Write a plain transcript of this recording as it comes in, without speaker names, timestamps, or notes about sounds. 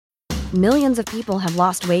Millions of people have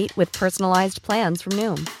lost weight with personalized plans from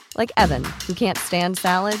Noom. Like Evan, who can't stand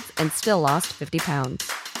salads and still lost 50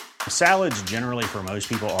 pounds. Salads generally for most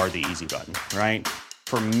people are the easy button, right?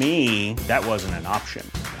 For me, that wasn't an option.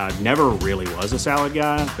 I never really was a salad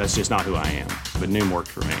guy. That's just not who I am. But Noom worked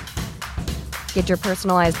for me. Get your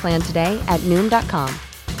personalized plan today at Noom.com.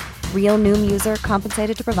 Real Noom user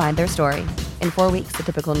compensated to provide their story. In 4 weeks, the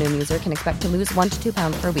typical Noom user can expect to lose 1 to 2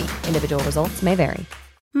 pounds per week. Individual results may vary.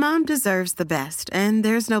 Mom deserves the best, and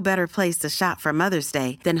there's no better place to shop for Mother's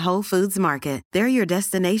Day than Whole Foods Market. They're your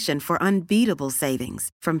destination for unbeatable savings,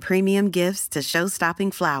 from premium gifts to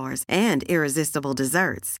show-stopping flowers and irresistible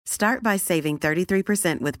desserts. Start by saving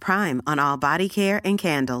 33% with Prime on all body care and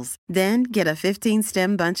candles. Then get a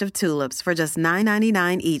 15-stem bunch of tulips for just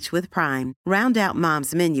 $9.99 each with Prime. Round out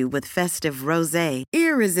Mom's menu with festive rosé,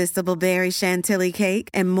 irresistible berry chantilly cake,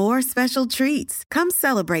 and more special treats. Come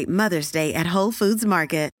celebrate Mother's Day at Whole Foods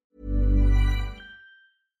Market.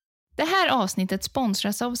 Det här avsnittet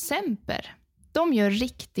sponsras av Semper. De gör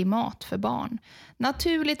riktig mat för barn.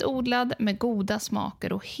 Naturligt odlad med goda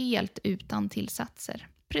smaker och helt utan tillsatser.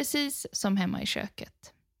 Precis som hemma i köket.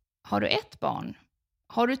 Har du ett barn?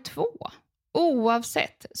 Har du 2?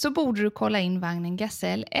 Oavsett så borde du kolla in vagnen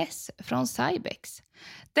Gazelle S från Cybex.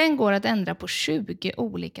 Den går att ändra på 20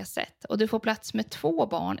 olika sätt och du får plats med 2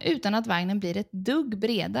 barn utan att vagnen blir ett dugg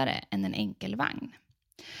bredare än en enkel vagn.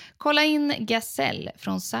 Kolla in Gazelle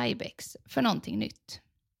från Cybex för någonting nytt.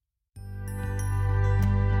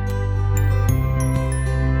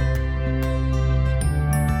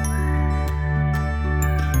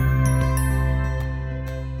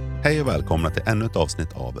 Hej och välkomna till ännu ett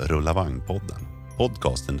avsnitt av Rulla Vagn-podden.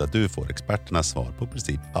 Podcasten där du får experternas svar på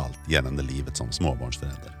princip allt gällande livet som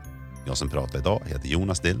småbarnsförälder. Jag som pratar idag heter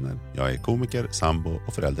Jonas Dillner. Jag är komiker, sambo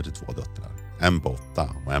och förälder till 2 döttrar. En på 8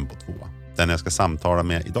 och en på 2. Den jag ska samtala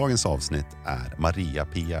med i dagens avsnitt är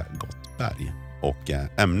Maria-Pia Gottberg. Och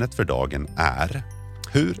ämnet för dagen är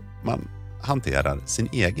hur man hanterar sin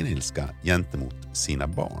egen ilska gentemot sina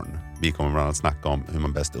barn. Vi kommer bland annat snacka om hur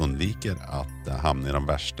man bäst undviker att hamna i de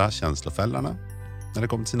värsta känslofällorna när det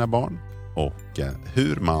kommer till sina barn. Och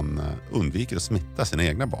hur man undviker att smitta sina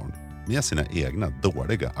egna barn med sina egna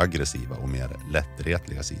dåliga, aggressiva och mer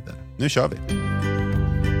lättretliga sidor. Nu kör vi!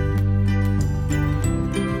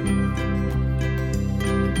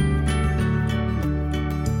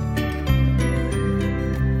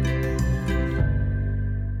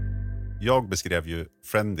 Jag beskrev ju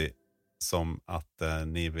Friendly som att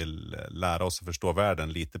ni vill lära oss att förstå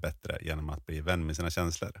världen lite bättre genom att bli vän med sina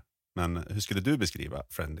känslor. Men hur skulle du beskriva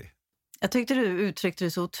Friendly? Jag tyckte du uttryckte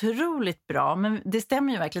det så otroligt bra, men det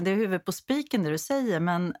stämmer ju verkligen, det är huvudet på spiken det du säger.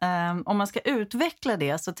 Men om man ska utveckla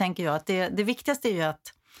det så tänker jag att det viktigaste är ju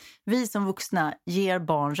att vi som vuxna ger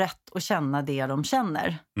barn rätt att känna det de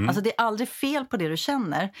känner. Alltså det är aldrig fel på det du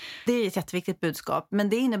känner. Det är ett jätteviktigt budskap, men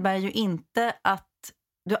det innebär ju inte att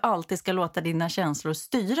du alltid ska låta dina känslor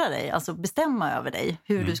styra dig, alltså bestämma över dig,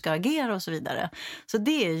 hur du ska agera och så vidare. Så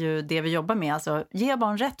det är ju det vi jobbar med, alltså ge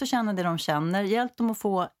barn rätt att känna det de känner, hjälp dem att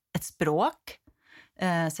få ett språk,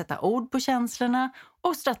 sätta ord på känslorna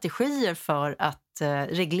och strategier för att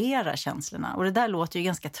reglera känslorna. Och det där låter ju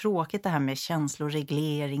ganska tråkigt, det här med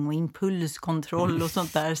känsloreglering och impulskontroll och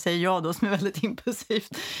sånt där, säger jag då som är väldigt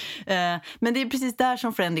impulsivt. Men det är precis där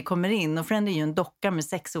som Friendly kommer in, och Friendly är ju en docka med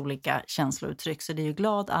 6 olika känslouttryck, så det är ju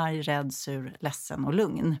glad, arg, rädd, sur, ledsen och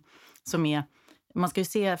lugn. Som är, man ska ju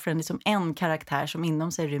se Friendly som en karaktär som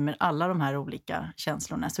inom sig rymmer alla de här olika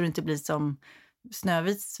känslorna, så det inte blir som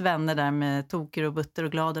Snövits vänner där med toker och butter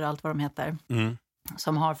och glader och allt vad de heter.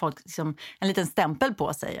 Som har folk liksom en liten stämpel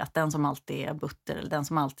på sig att den som alltid är butter eller den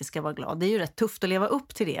som alltid ska vara glad. Det är ju rätt tufft att leva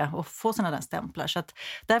upp till det och få såna där stämplar. Så att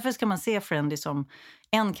därför ska man se Friendly som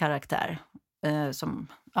en karaktär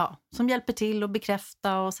som hjälper till att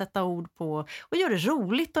bekräfta och sätta ord på och gör det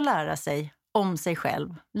roligt att lära sig om sig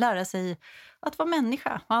själv. Lära sig att vara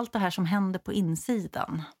människa och allt det här som händer på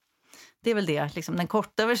insidan. Det är väl det, liksom den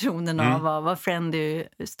korta versionen av vad Friendly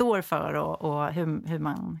står för och hur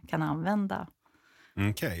man kan använda.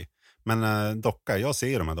 Okej. Men docka, jag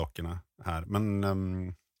ser de här dockorna här.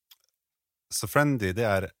 Men så Friendly, det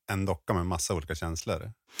är en docka med massa olika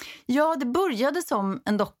känslor. Ja, det började som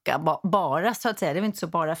en docka bara så att säga. Det var inte så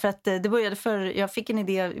bara för att det började jag fick en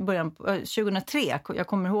idé i början 2003. Jag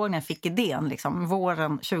kommer ihåg när jag fick idén liksom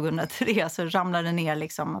våren 2003 så ramlade det ner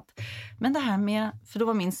liksom att men det här med, för då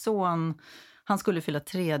var min son, han skulle fylla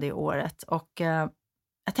 3 det året och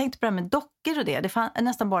jag tänkte på det här med dockor och det. Det fanns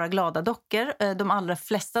nästan bara glada dockor. De allra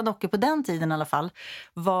flesta dockor på den tiden i alla fall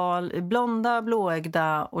var blonda,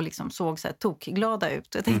 blåögda och liksom såg så här tokglada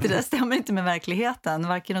ut. Jag tänkte det stämmer inte med verkligheten,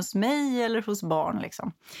 varken hos mig eller hos barn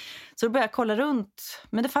liksom. Så då började jag kolla runt,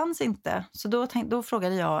 men det fanns inte. Så då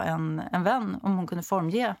frågade jag en vän om hon kunde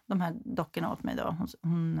formge de här dockorna åt mig då.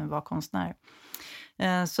 Hon var konstnär.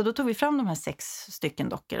 Så då tog vi fram de här 6 stycken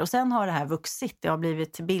dockor. Och sen har det här vuxit. Det har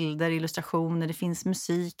blivit bilder, illustrationer, det finns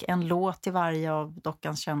musik, en låt till varje av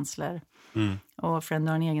dockans känslor. Och Friend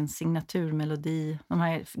har en egen signaturmelodi. De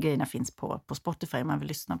här grejerna finns på Spotify om man vill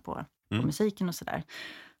lyssna på musiken och sådär.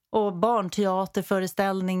 Och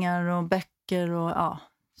barnteaterföreställningar och böcker och ja.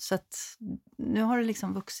 Så att nu har det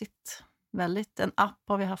liksom vuxit väldigt. En app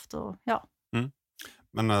har vi haft och ja.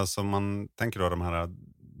 Men alltså man tänker då de här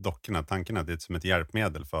dockorna, tanken är det är som ett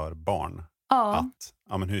hjälpmedel för barn. Ja.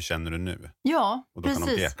 Att, men hur känner du nu? Ja, och då precis.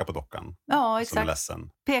 Kan de peka på dockan. Ja, exakt. Som är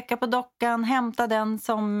ledsen. Peka på dockan, hämta den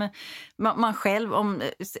som man själv, om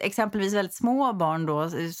exempelvis väldigt små barn då,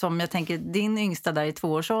 som jag tänker din yngsta där i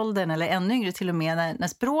 2-årsåldern eller ännu yngre till och med när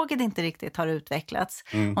språket inte riktigt har utvecklats.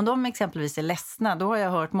 Om de exempelvis är ledsna, då har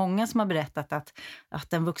jag hört många som har berättat att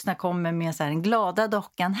den vuxna kommer med så här en glada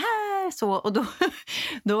dockan här så, och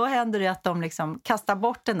då händer det att de liksom kastar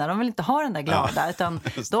bort den där. De vill inte ha den där glada, utan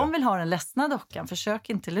de vill ha den ledsna dockan. Försök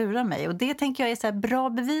inte lura mig. Och det tänker jag är så här bra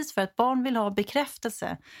bevis för att barn vill ha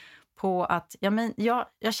bekräftelse på att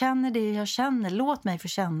jag känner det jag känner. Låt mig få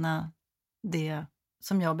känna det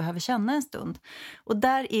som jag behöver känna en stund. Och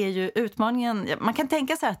där är ju utmaningen, man kan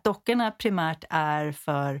tänka sig att dockorna primärt är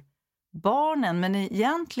för barnen, men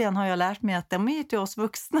egentligen har jag lärt mig att de är till oss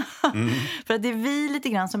vuxna. För att det är vi lite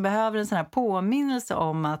grann som behöver en sån här påminnelse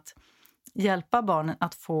om att hjälpa barnen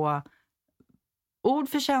att få ord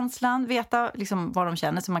för känslan, veta liksom vad de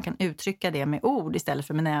känner så man kan uttrycka det med ord istället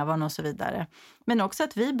för med nävarna och så vidare. Men också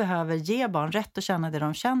att vi behöver ge barn rätt att känna det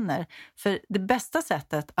de känner. För det bästa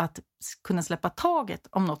sättet att kunna släppa taget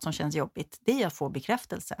om något som känns jobbigt, det är att få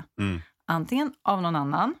bekräftelse. Antingen av någon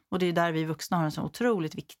annan, och det är där vi vuxna har en så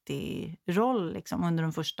otroligt viktig roll liksom, under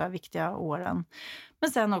de första viktiga åren.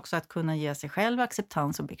 Men sen också att kunna ge sig själv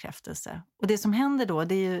acceptans och bekräftelse. Och det som händer då,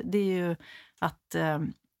 det är ju att,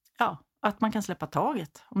 att man kan släppa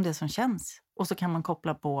taget om det som känns. Och så kan man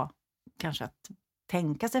koppla på kanske att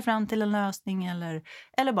tänka sig fram till en lösning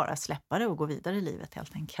eller bara släppa det och gå vidare i livet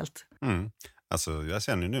helt enkelt. Alltså jag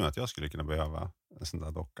känner nu att jag skulle kunna behöva en sån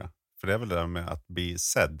där docka. För det är väl det där med att bli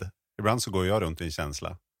sedd. Ibland så går jag runt i en känsla.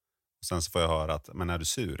 Och sen så får jag höra att, men är du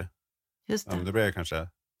sur? Just det. Ja, då kanske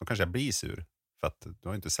jag blir sur. För att du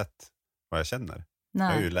har inte sett vad jag känner. Nej.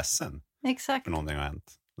 Jag är ju ledsen. Exakt. För någonting har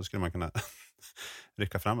hänt. Då skulle man kunna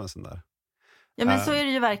rycka fram en sån där. Ja, men så är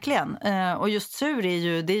det ju verkligen. Och just sur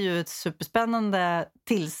det är ju ett superspännande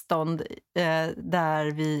tillstånd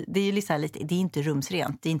där det är ju liksom lite, det är inte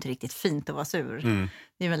rumsrent, det är inte riktigt fint att vara sur.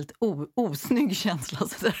 Det är en väldigt osnygg känsla.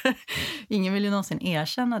 Så där. Ingen vill ju någonsin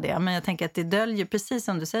erkänna det. Men jag tänker att det döljer, precis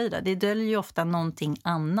som du säger, det döljer ju ofta någonting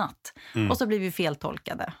annat. Och så blir vi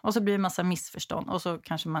feltolkade. Och så blir det en massa missförstånd. Och så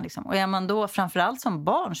kanske man liksom, och är man då framförallt som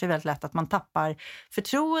barn så är det väldigt lätt att man tappar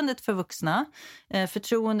förtroendet för vuxna.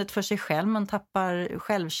 Förtroendet för sig själv. Man tappar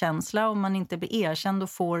självkänsla om man inte blir erkänd och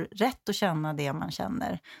får rätt att känna det man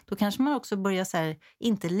känner. Då kanske man också börjar så här,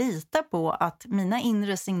 inte lita på att mina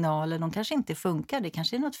inre signaler, de kanske inte funkar. Det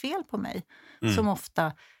kanske är något fel på mig. Som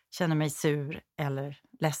ofta känner mig sur eller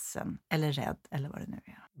ledsen eller rädd eller vad det nu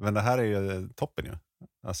är. Men det här är ju toppen ju.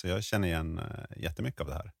 Alltså jag känner igen jättemycket av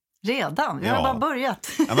det här. Redan? Vi har bara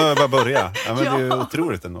börjat. Ja, men bara börja. Ja, men det är ju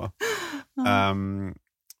otroligt ändå.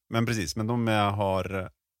 Men precis, men jag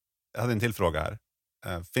hade en till fråga här.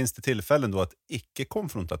 Finns det tillfällen då att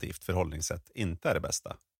icke-konfrontativt förhållningssätt inte är det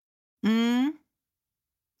bästa?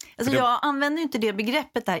 Alltså jag använder ju inte det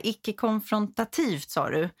begreppet där, icke-konfrontativt sa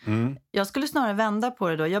du. Jag skulle snarare vända på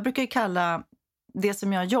det då. Jag brukar ju kalla det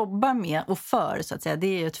som jag jobbar med och för, så att säga, det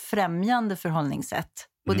är ju ett främjande förhållningssätt.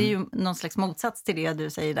 Och det är ju någon slags motsats till det du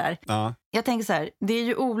säger där. Ja. Jag tänker så här, det är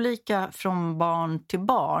ju olika från barn till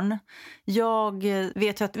barn. Jag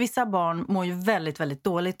vet ju att vissa barn mår ju väldigt, väldigt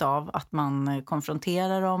dåligt av att man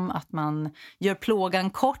konfronterar dem. Att man gör plågan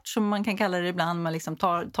kort, som man kan kalla det ibland. Man liksom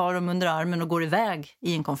tar dem under armen och går iväg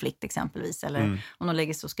i en konflikt exempelvis. Eller om de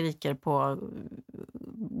lägger sig och skriker på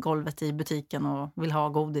golvet i butiken och vill ha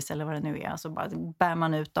godis eller vad det nu är. Så bara bär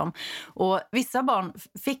man ut dem. Och vissa barn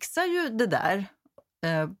fixar ju det där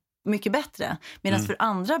mycket bättre. Medan för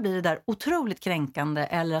andra blir det där otroligt kränkande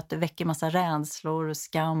eller att det väcker massa rädslor och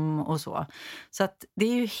skam och så. Så att det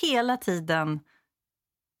är ju hela tiden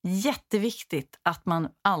jätteviktigt att man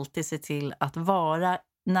alltid ser till att vara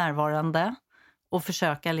närvarande och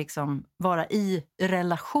försöka liksom vara i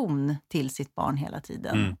relation till sitt barn hela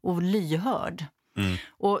tiden. Och lyhörd.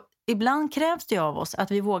 Och ibland krävs det av oss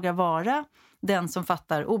att vi vågar vara den som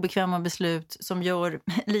fattar obekväma beslut, som gör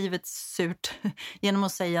livet surt genom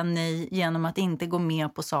att säga nej, genom att inte gå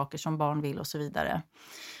med på saker som barn vill och så vidare.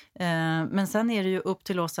 Men sen är det ju upp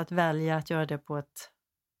till oss att välja att göra det på ett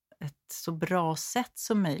så bra sätt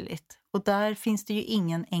som möjligt. Och där finns det ju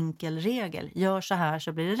ingen enkel regel. Gör så här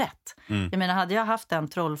så blir det rätt. Jag menar, hade jag haft den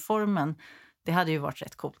trollformen, det hade ju varit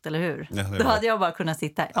rätt coolt, eller hur? Ja, då hade jag bara kunnat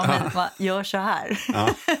sitta här. Gör så här. Ja.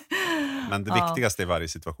 Men det viktigaste i varje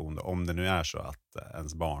situation då, om det nu är så att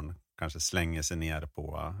ens barn kanske slänger sig ner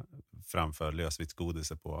framför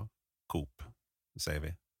lösviktsgodise på Coop, säger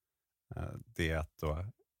vi. Det är att då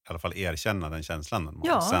i alla fall erkänna den känslan.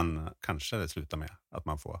 Ja. Sen kanske det slutar med att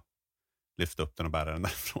man får lyfta upp den och bära den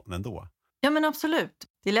därifrån ändå. Ja, men absolut.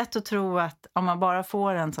 Det är lätt att tro att om man bara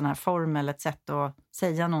får en sån här formel, ett sätt att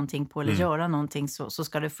säga någonting på eller göra någonting så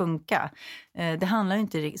ska det funka. Det handlar ju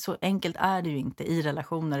inte, så enkelt är det ju inte i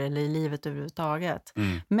relationer eller i livet överhuvudtaget.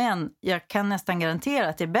 Men jag kan nästan garantera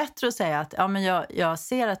att det är bättre att säga att men jag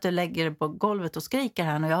ser att du lägger dig på golvet och skriker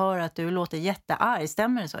här och jag hör att du låter jättearg.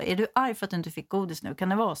 Stämmer det så? Är du arg för att du inte fick godis nu? Kan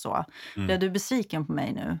det vara så? Är du besviken på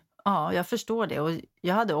mig nu? Ja, jag förstår det. Och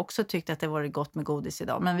jag hade också tyckt att det var gott med godis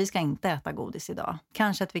idag. Men vi ska inte äta godis idag.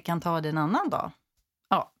 Kanske att vi kan ta det en annan dag.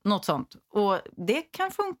 Ja, något sånt. Och det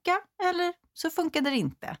kan funka, eller så funkar det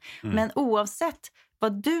inte. Men oavsett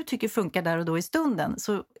vad du tycker funkar där och då i stunden,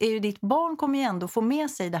 så är ju ditt barn kommer ju ändå få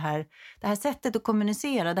med sig det här sättet att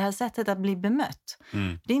kommunicera, det här sättet att bli bemött.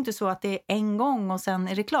 Det är inte så att det är en gång och sen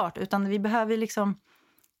är det klart. Utan vi behöver liksom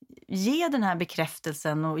ge den här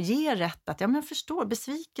bekräftelsen och ge rätt att jag förstår,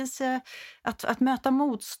 besvikelse, att möta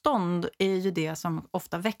motstånd är ju det som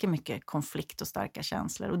ofta väcker mycket konflikt och starka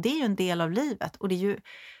känslor, och det är ju en del av livet. Och det är ju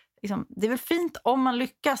liksom, det är väl fint om man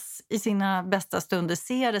lyckas i sina bästa stunder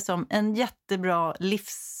se det som en jättebra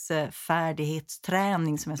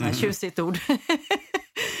livsfärdighetsträning, som är ett tjusigt ord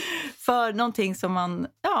för någonting som man,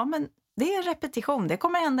 det är repetition. Det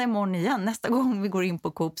kommer hända imorgon igen. Nästa gång vi går in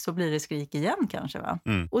på Coop så blir det skrik igen kanske, va?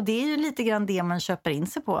 Och det är ju lite grann det man köper in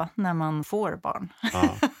sig på när man får barn.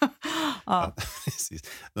 Ja, precis.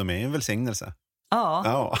 De är ju en välsignelse.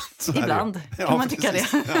 Ja, ibland kan man tycka det.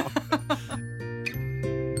 Ja.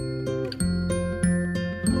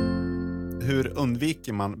 Hur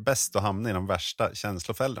undviker man bäst att hamna i de värsta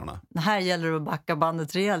känslofällorna? Det här gäller att backa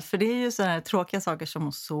bandet rejält. För det är ju sådana här tråkiga saker som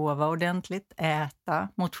att sova ordentligt, äta,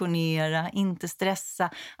 motionera, inte stressa.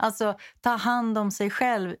 Alltså ta hand om sig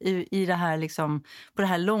själv i det här liksom, på det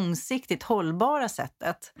här långsiktigt hållbara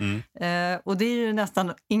sättet. Och det är ju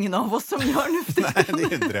nästan ingen av oss som gör nu för det. Nej, det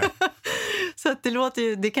är inte det. Så att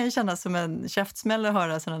det kan ju kännas som en käftsmäll att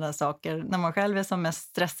höra sådana där saker. När man själv är som mest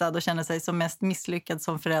stressad och känner sig som mest misslyckad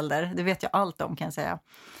som förälder. Det vet jag allt om, kan jag säga.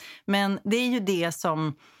 Men det är ju det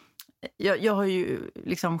som... Jag har ju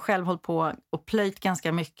liksom själv hållit på och plöjt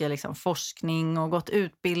ganska mycket liksom forskning och gått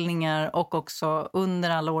utbildningar, och också under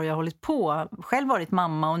alla år jag har hållit på själv varit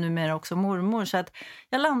mamma och numera också mormor, så att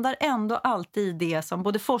jag landar ändå alltid i det som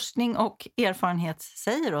både forskning och erfarenhet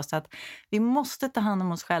säger oss, att vi måste ta hand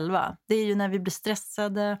om oss själva. Det är ju när vi blir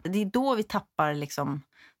stressade, det är då vi tappar liksom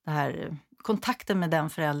det här kontakten med den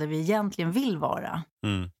förälder vi egentligen vill vara.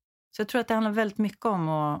 Så jag tror att det handlar väldigt mycket om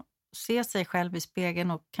att se sig själv i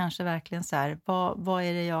spegeln och kanske verkligen så här, vad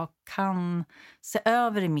är det jag kan se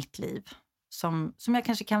över i mitt liv som jag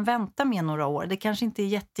kanske kan vänta med några år. Det kanske inte är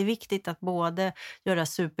jätteviktigt att både göra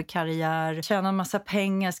superkarriär, tjäna en massa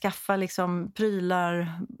pengar, skaffa liksom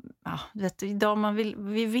prylar. Ja, idag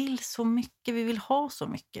vi vill så mycket, vi vill ha så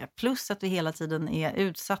mycket. Plus att vi hela tiden är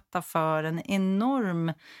utsatta för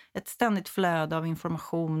ett ständigt flöde av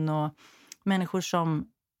information och människor som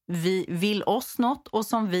vi vill oss något och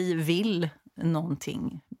som vi vill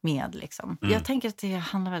någonting med. Liksom. Jag tänker att det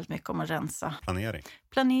handlar väldigt mycket om att rensa.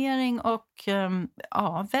 Planering och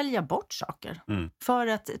välja bort saker. För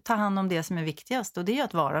att ta hand om det som är viktigast. Och det är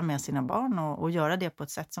att vara med sina barn och göra det på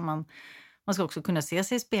ett sätt som man ska också kunna se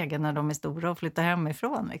sig i spegeln när de är stora och flytta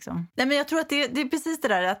hemifrån. Liksom. Nej, men jag tror att det är precis det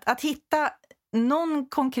där att hitta någon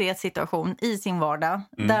konkret situation i sin vardag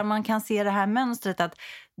där man kan se det här mönstret, att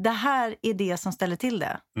det här är det som ställer till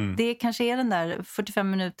det. Det kanske är den där 45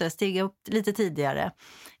 minuter, stiga upp lite tidigare.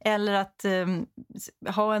 Eller att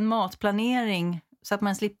ha en matplanering så att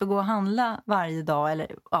man slipper gå och handla varje dag,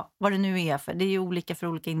 eller vad det nu är för. Det är ju olika för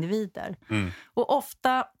olika individer. Och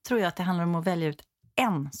ofta tror jag att det handlar om att välja ut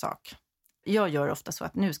en sak. jag gör ofta så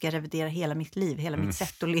att nu ska jag revidera hela mitt liv, hela mitt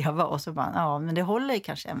sätt att leva. Och så bara, men det håller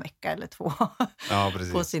kanske en vecka eller 2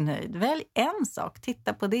 på sin höjd. Välj en sak,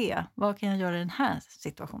 titta på det. Vad kan jag göra i den här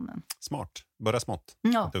situationen? Smart, börja smått,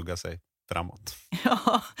 dugga sig framåt.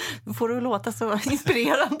 Ja, då får du låta så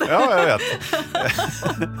inspirerande. Ja, jag vet.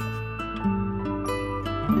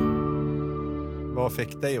 Vad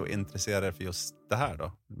fick dig att intressera dig för just det här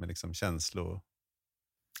då? Med liksom känslolivet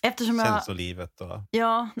och...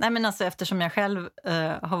 Ja, nej men alltså eftersom jag själv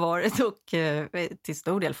har varit och till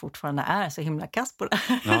stor del fortfarande är så himla kass på det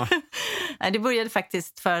här. Ja. Nej, det började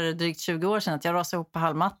faktiskt för drygt 20 år sedan att jag rasade ihop på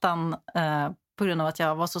halmmattan på grund av att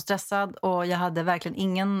jag var så stressad och jag hade verkligen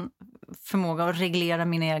ingen förmåga att reglera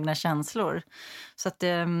mina egna känslor. Så att,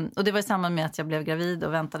 och det var i samband med att jag blev gravid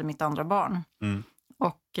och väntade mitt andra barn.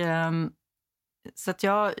 Och så att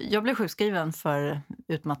jag blev sjukskriven för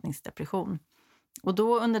utmattningsdepression. Och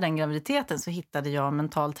då under den graviditeten så hittade jag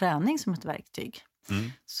mental träning som ett verktyg.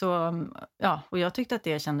 Så ja, och jag tyckte att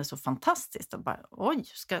det kändes så fantastiskt. Och bara, oj,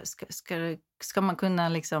 ska man kunna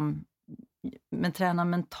liksom träna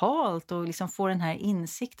mentalt och liksom få den här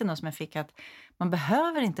insikten då, som jag fick att man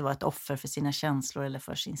behöver inte vara ett offer för sina känslor eller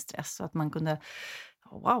för sin stress. Och att man kunde,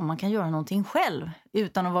 man kan göra någonting själv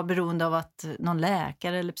utan att vara beroende av att någon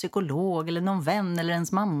läkare eller psykolog eller någon vän eller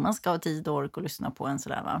ens mamma ska ha tid och ork och lyssna på en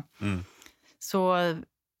sådär va. Så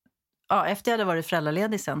efter jag hade varit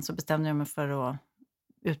föräldraledig sen så bestämde jag mig för att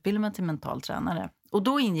utbilda mig till mental tränare. Och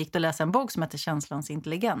då ingick det att läsa en bok som heter Känslans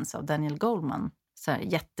intelligens av Daniel Goleman. Så här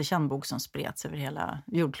jättekänd bok som spreds över hela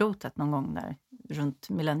jordklotet någon gång där runt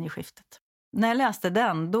millennieskiftet. När jag läste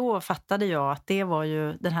den, då fattade jag att det var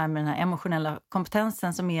ju det här med den här emotionella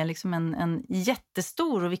kompetensen som är liksom en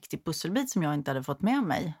jättestor och viktig pusselbit som jag inte hade fått med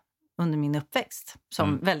mig under min uppväxt.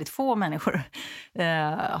 Som väldigt få människor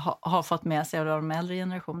har fått med sig av de äldre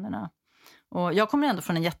generationerna. Och jag kommer ändå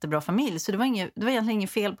från en jättebra familj så det var egentligen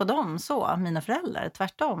inget fel på dem så, mina föräldrar,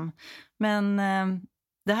 tvärtom. Men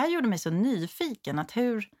det här gjorde mig så nyfiken att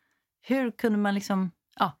hur kunde man liksom,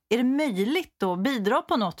 är det möjligt att bidra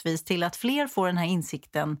på något vis till att fler får den här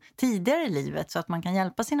insikten tidigare i livet så att man kan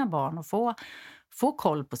hjälpa sina barn och få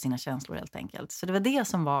koll på sina känslor helt enkelt. Så det var det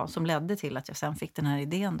som ledde till att jag sen fick den här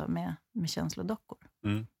idén då med känslodockor.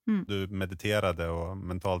 Du mediterade och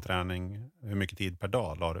mental träning, hur mycket tid per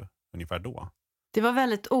dag la du ungefär då? Det var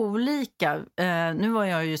väldigt olika. Nu var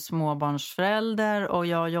jag ju småbarnsförälder och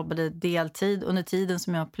jag jobbade deltid under tiden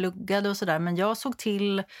som jag pluggade och sådär. Men jag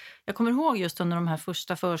kommer ihåg just under de här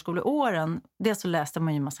första förskoleåren, det så läste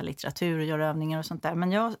man ju en massa litteratur och göra övningar och sånt där.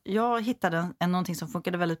 Men jag hittade någonting som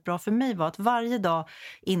funkade väldigt bra för mig var att varje dag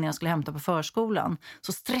innan jag skulle hämta på förskolan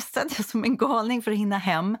så stressade jag som en galning för att hinna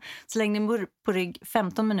hem. Slängde mig på rygg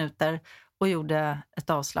 15 minuter och gjorde ett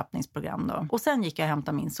avslappningsprogram då. Och sen gick jag och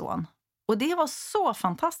hämtade min son. Och det var så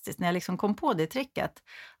fantastiskt när jag liksom kom på det tricket.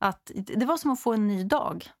 Att det var som att få en ny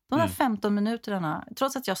dag. De där 15 minuterna,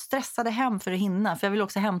 trots att jag stressade hem för att hinna. För jag ville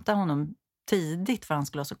också hämta honom tidigt för han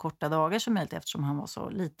skulle ha så korta dagar som möjligt eftersom han var så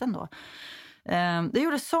liten då. Det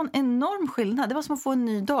gjorde sån enorm skillnad. Det var som att få en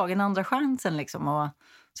ny dag, en andra chansen liksom.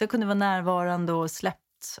 Så jag kunde vara närvarande och släppt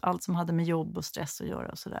allt som hade med jobb och stress att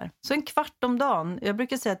göra och sådär. Så en kvart om dagen, jag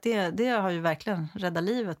brukar säga att det har ju verkligen räddat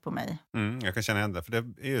livet på mig. Jag kan känna igen det, för det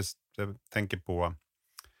är just, jag tänker på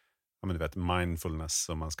du vet, mindfulness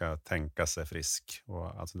och man ska tänka sig frisk. Och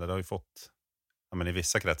alltså det har ju fått, i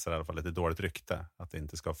vissa kretsar i alla fall, lite dåligt rykte att det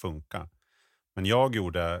inte ska funka. Men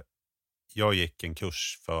jag gick en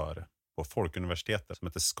kurs på Folkuniversitetet som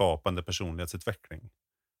heter skapande personlighetsutveckling.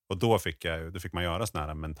 Och då fick man göra sån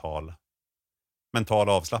här mental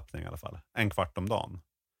avslappning i alla fall. En kvart om dagen.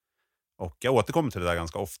 Och jag återkommer till det där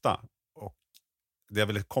ganska ofta. Och det jag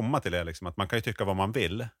vill komma till är liksom att man kan ju tycka vad man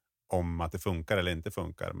vill om att det funkar eller inte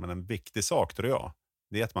funkar. Men en viktig sak tror jag,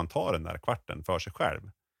 det är att man tar den där kvarten för sig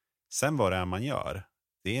själv. Sen vad det är man gör,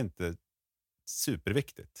 det är inte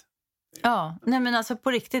superviktigt. Ja, nej men alltså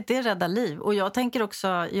på riktigt, det räddar liv. Och jag tänker också,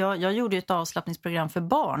 jag gjorde ju ett avslappningsprogram för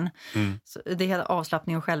barn. Det heter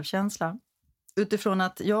avslappning och självkänsla. Utifrån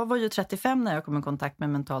att jag var ju 35 när jag kom i kontakt med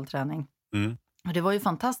mental träning. Och det var ju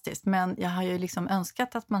fantastiskt. Men jag har ju liksom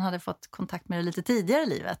önskat att man hade fått kontakt med det lite tidigare i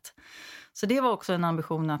livet. Så det var också en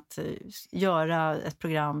ambition att göra ett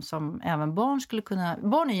program som även barn skulle kunna...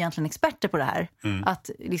 Barn är egentligen experter på det här. Att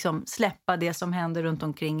liksom släppa det som händer runt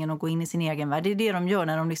omkring en och gå in i sin egen värld. Det är det de gör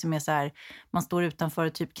när de liksom är så här... Man står utanför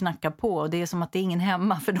och typ knackar på. Och det är som att det är ingen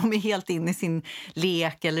hemma. För de är helt inne i sin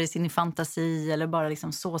lek eller i sin fantasi. Eller bara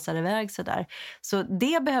liksom såsar iväg sådär. Så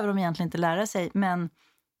det behöver de egentligen inte lära sig. Men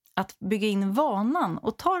att bygga in vanan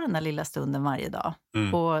och ta den där lilla stunden varje dag.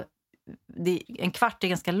 Och en kvart är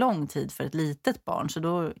ganska lång tid för ett litet barn, så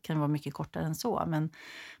då kan det vara mycket kortare än så. Men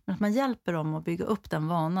att man hjälper dem att bygga upp den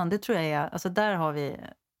vanan, det tror jag är, alltså där har vi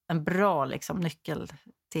en bra liksom nyckel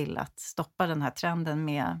till att stoppa den här trenden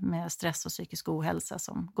med stress och psykisk ohälsa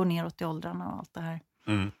som går neråt i åldrarna och allt det här.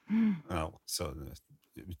 Ja, så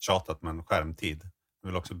tjatat med skärmtid. Det är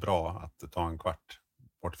väl också bra att ta en kvart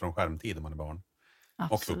bort från skärmtid om man är barn.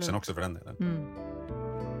 Absolut. Och vuxen också för den delen.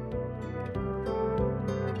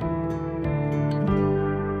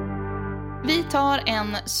 Vi tar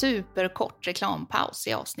en superkort reklampaus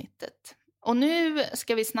i avsnittet. Och nu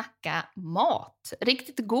ska vi snacka mat.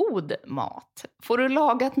 Riktigt god mat. Får du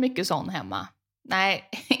lagat mycket sån hemma? Nej,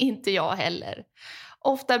 inte jag heller.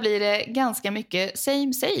 Ofta blir det ganska mycket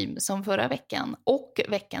same som förra veckan och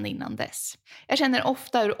veckan innan dess. Jag känner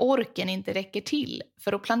ofta hur orken inte räcker till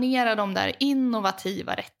för att planera de där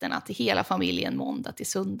innovativa rätterna till hela familjen måndag till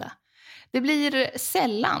söndag. Det blir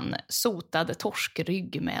sällan sotad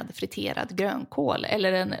torskrygg med friterad grönkål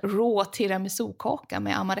eller en rå tiramisukaka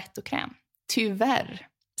med amaretto-kräm. Tyvärr.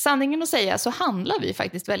 Sanningen att säga så handlar vi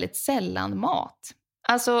faktiskt väldigt sällan mat.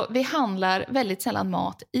 Alltså vi handlar väldigt sällan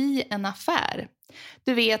mat i en affär.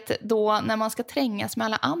 Du vet då när man ska trängas med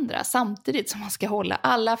alla andra samtidigt som man ska hålla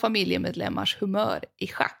alla familjemedlemmars humör i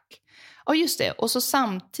schack. Ja just det, och så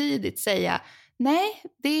samtidigt säga nej,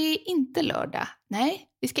 det är inte lördag. Nej,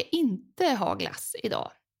 vi ska inte ha glass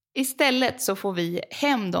idag. Istället så får vi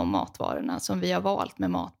hem de matvarorna som vi har valt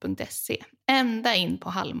med mat.se. Ända in på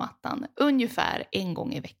hallmattan, ungefär en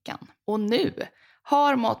gång i veckan. Och nu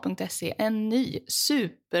har mat.se en ny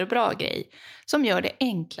superbra grej som gör det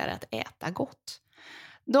enklare att äta gott.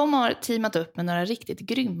 De har teamat upp med några riktigt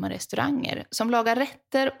grymma restauranger som lagar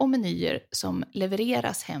rätter och menyer som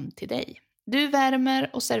levereras hem till dig. Du värmer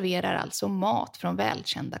och serverar alltså mat från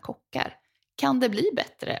välkända kockar. Kan det bli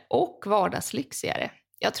bättre och vardagslyxigare?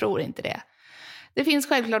 Jag tror inte det. Det finns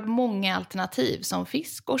självklart många alternativ som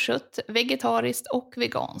fisk och kött, vegetariskt och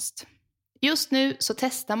veganskt. Just nu så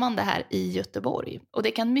testar man det här i Göteborg och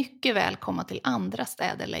det kan mycket väl komma till andra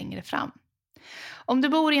städer längre fram. Om du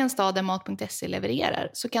bor i en stad där mat.se levererar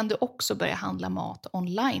så kan du också börja handla mat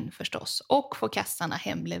online förstås och få kassarna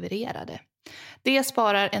hemlevererade. Det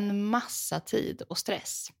sparar en massa tid och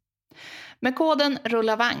stress. Med koden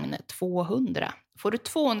RULLAVAGN200 får du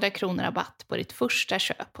 200 kronor rabatt på ditt första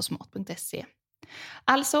köp på mat.se.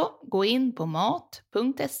 Alltså gå in på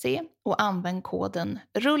mat.se och använd koden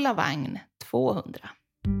RULLAVAGN200.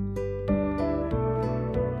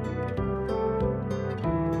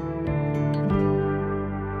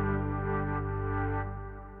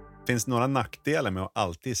 Finns det några nackdelar med att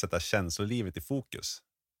alltid sätta känslolivet i fokus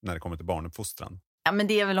när det kommer till barnuppfostran? Ja, men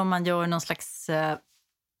det är väl om man gör någon slags,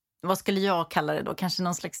 vad skulle jag kalla det då? Kanske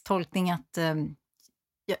någon slags tolkning att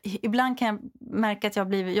ibland kan jag märka att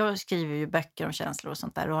jag skriver ju böcker om känslor och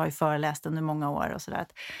sånt där och har ju föreläst under många år och sådär.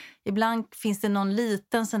 Ibland finns det någon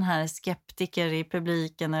liten sån här skeptiker i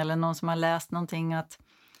publiken eller någon som har läst någonting att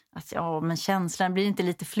ja, men känslan blir inte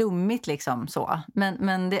lite flummigt liksom så.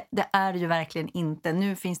 Men det är ju verkligen inte.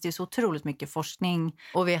 Nu finns det ju så otroligt mycket forskning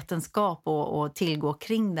och vetenskap och tillgå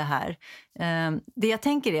kring det här. Det jag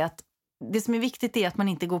tänker är att det som är viktigt är att man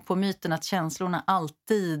inte går på myten att känslorna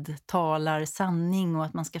alltid talar sanning och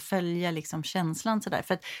att man ska följa liksom känslan sådär.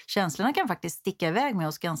 För att känslorna kan faktiskt sticka iväg med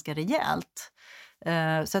oss ganska rejält.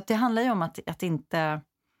 Så att det handlar ju om att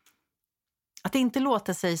inte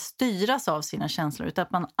låta sig styras av sina känslor utan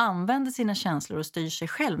att man använder sina känslor och styr sig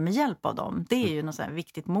själv med hjälp av dem. Det är ju något så här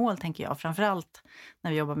viktigt mål tänker jag. Framförallt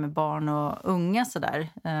när vi jobbar med barn och unga sådär.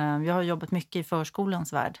 Jag har jobbat mycket i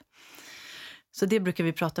förskolans värld. Så det brukar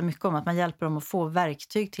vi prata mycket om, att man hjälper dem att få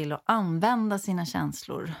verktyg till att använda sina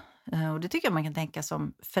känslor. Och det tycker jag man kan tänka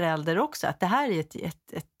som förälder också, att det här är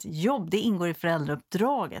ett jobb, det ingår i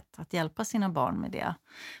föräldrauppdraget att hjälpa sina barn med det.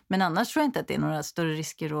 Men annars tror jag inte att det är några större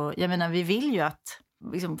risker. Och, jag menar, vi vill ju att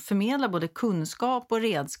liksom förmedla både kunskap och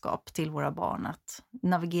redskap till våra barn att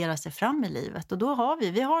navigera sig fram i livet. Och då har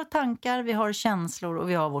vi har tankar, vi har känslor och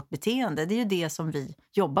vi har vårt beteende. Det är ju det som vi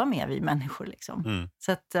jobbar med, vi människor liksom.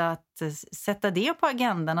 Så att sätta det på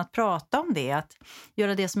agendan, att prata om det, att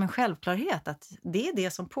göra det som en självklarhet, att det är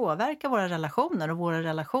det som påverkar våra relationer och våra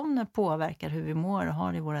relationer påverkar hur vi mår och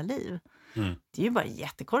har i våra liv. Det är ju bara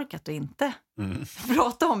jättekorkat att inte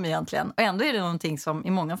prata om egentligen. Och ändå är det någonting som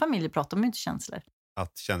i många familjer pratar om inte känslor.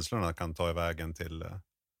 Att känslorna kan ta i vägen till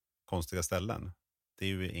konstiga ställen. Det är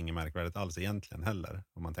ju inget märkvärdigt alls egentligen heller.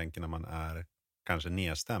 Om man tänker när man är kanske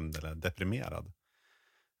nedstämd eller deprimerad.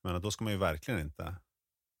 Men då ska man ju verkligen inte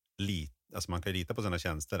alltså man kan ju lita på sina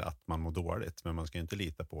tjänster att man mår dåligt. Men man ska ju inte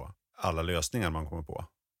lita på alla lösningar man kommer på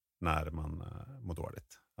när man mår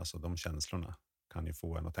dåligt. Alltså de känslorna kan ju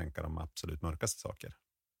få en att tänka de absolut mörkaste saker.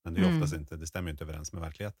 Men det är oftast inte, det stämmer ju inte överens med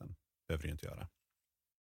verkligheten. Det behöver det ju inte göra.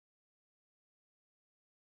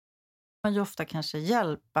 Man ju ofta kanske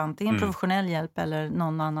hjälp, antingen professionell hjälp eller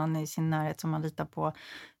någon annan i sin närhet som man litar på,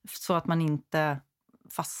 så att man inte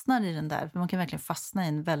fastnar i den där. För man kan verkligen fastna i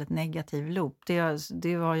en väldigt negativ loop.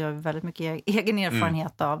 Det har jag väldigt mycket egen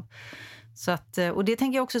erfarenhet av. Så att, och det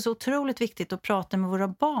tänker jag också är så otroligt viktigt att prata med våra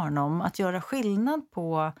barn om. Att göra skillnad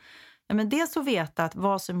på, ja, men dels att veta att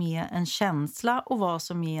vad som är en känsla och vad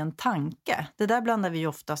som är en tanke. Det där blandar vi ju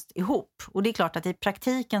oftast ihop. Och det är klart att i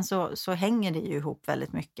praktiken så hänger det ju ihop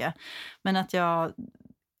väldigt mycket. Men att jag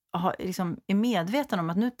liksom är medveten om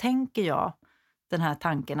att nu tänker jag den här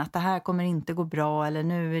tanken att det här kommer inte gå bra, eller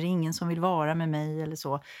nu är det ingen som vill vara med mig eller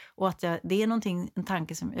så. Och att det är en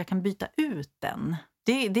tanke som jag kan byta ut den.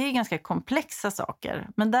 Det är ganska komplexa saker.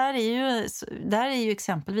 Men där är ju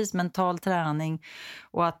exempelvis mental träning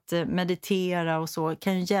och att meditera och så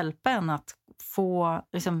kan ju hjälpa en att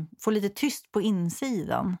få lite tyst på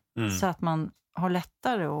insidan. Så att man har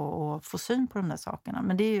lättare att få syn på de där sakerna.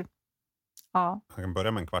 Men det är ju, ja. Man kan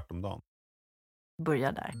börja med en kvart om dagen.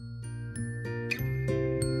 Börja där.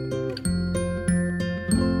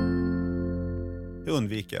 Jag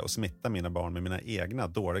undviker att smitta mina barn med mina egna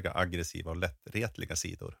dåliga, aggressiva och lättretliga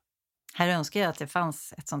sidor. Här önskar jag att det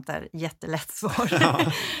fanns ett sånt där jättelätt svar.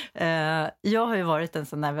 Ja. Jag har ju varit en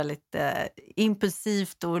sån där väldigt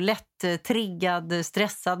impulsivt och lätt triggad,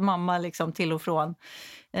 stressad mamma liksom till och från.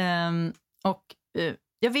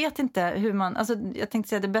 Jag vet inte hur man... Alltså, jag tänkte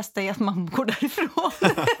säga att det bästa är att man går därifrån.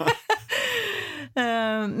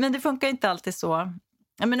 Men det funkar inte alltid så.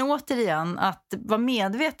 Men återigen, att vara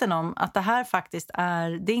medveten om att det här faktiskt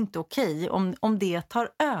det är inte okej om det tar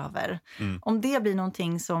över. Om det blir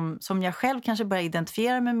någonting som jag själv kanske börjar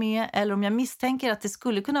identifiera mig med, eller om jag misstänker att det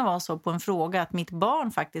skulle kunna vara så på en fråga att mitt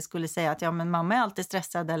barn faktiskt skulle säga att ja, men mamma är alltid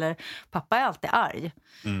stressad eller pappa är alltid arg.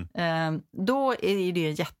 Då är det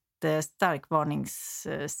en jättestark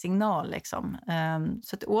varningssignal liksom.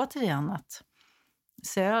 Så att återigen att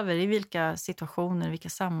se över i vilka situationer, vilka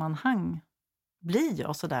sammanhang blir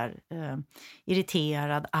jag så där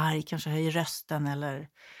irriterad, arg, kanske höjer rösten eller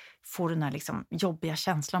får den här liksom jobbiga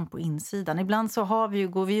känslan på insidan. Ibland så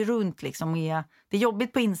går vi runt liksom det är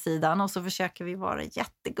jobbigt på insidan och så försöker vi vara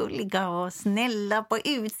jättegulliga och snälla på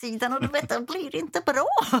utsidan och det blir inte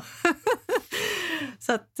bra.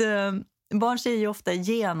 Så att barn ser ju ofta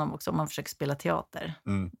igenom också om man försöker spela teater.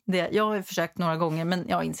 Jag har ju försökt några gånger, men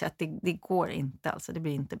jag inser att det går inte, alltså det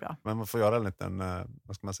blir inte bra. Men man får göra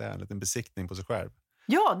en liten besiktning på sig själv.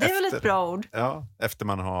 Ja, det är väl ett bra ord. Ja, efter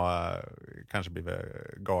man har kanske blivit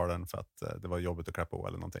galen för att det var jobbigt att klä på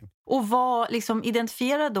eller någonting. Och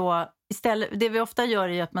identifiera då istället, det vi ofta gör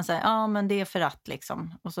är att man säger men det är för att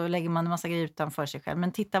liksom. Och så lägger man en massa grejer utanför sig själv.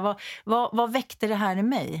 Men titta, vad väckte det här i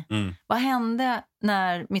mig? Vad hände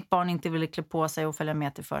när mitt barn inte ville klä på sig och följa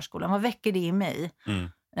med till förskolan? Vad väcker det i mig?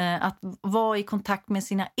 Att vara i kontakt med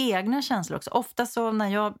sina egna känslor också. Ofta så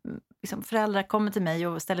när föräldrar kommer till mig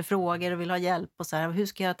och ställer frågor och vill ha hjälp och så här, hur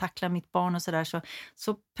ska jag tackla mitt barn och så där,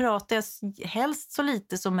 så pratar jag helst så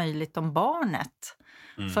lite som möjligt om barnet.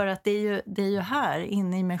 För att det är ju här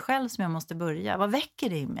inne i mig själv som jag måste börja. Vad väcker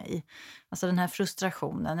det i mig? Alltså den här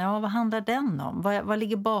frustrationen, vad handlar den om? Vad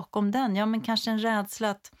ligger bakom den? Ja, men kanske en rädsla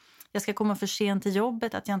att jag ska komma för sent till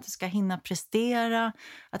jobbet, att jag inte ska hinna prestera,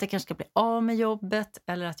 att jag kanske ska bli av med jobbet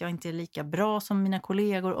eller att jag inte är lika bra som mina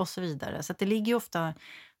kollegor och så vidare. Så att det ligger ofta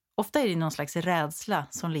är det någon slags rädsla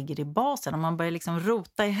som ligger i basen. Om man börjar liksom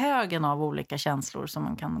rota i högen av olika känslor som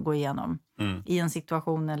man kan gå igenom i en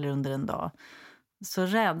situation eller under en dag. Så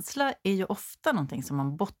rädsla är ju ofta någonting som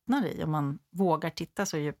man bottnar i om man vågar titta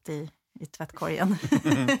så djupt i tvättkorgen.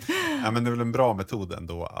 Ja, men det är väl en bra metod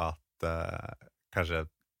ändå att kanske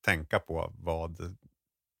tänka på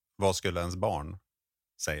vad skulle ens barn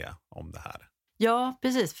säga om det här. Ja,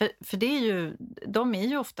 precis. För det är ju, de är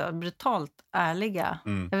ju ofta brutalt ärliga.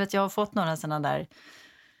 Jag har fått några sådana där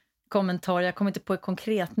kommentarer, jag kommer inte på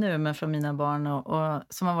konkret nu, men från mina barn och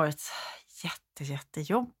som har varit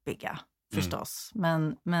jättejobbiga förstås.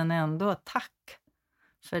 Men ändå tack.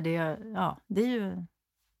 För det är ju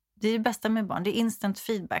det bästa med barn. Det är instant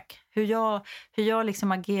feedback. Hur jag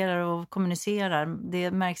liksom agerar och kommunicerar,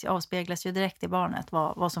 det avspeglas ju direkt i barnet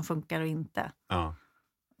vad som funkar och inte. Ja.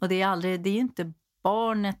 Och det är ju inte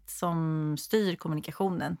barnet som styr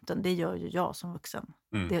kommunikationen, utan det gör ju jag som vuxen.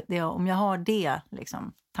 Om jag har det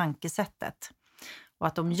liksom, tankesättet och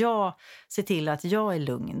att om jag ser till att jag är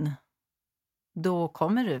lugn, då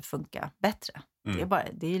kommer det funka bättre.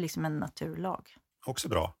 Det är ju liksom en naturlag. Också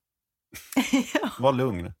bra. Var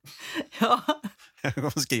lugn. Ja. Jag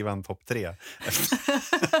kommer skriva en topp 3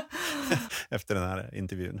 efter den här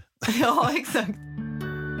intervjun. Ja, exakt.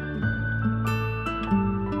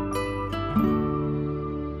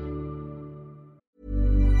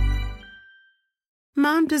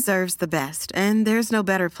 Mom deserves the best, and there's no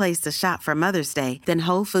better place to shop for Mother's Day than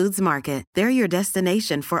Whole Foods Market. They're your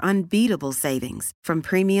destination for unbeatable savings, from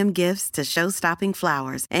premium gifts to show-stopping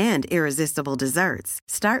flowers and irresistible desserts.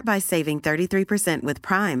 Start by saving 33% with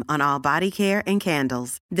Prime on all body care and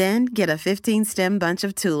candles. Then get a 15-stem bunch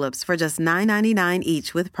of tulips for just $9.99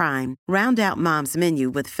 each with Prime. Round out Mom's menu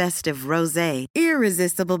with festive rosé,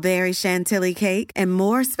 irresistible berry chantilly cake, and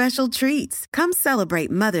more special treats. Come celebrate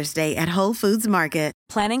Mother's Day at Whole Foods Market.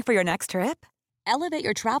 Planning for your next trip? Elevate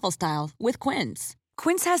your travel style with Quince.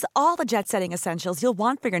 Quince has all the jet-setting essentials you'll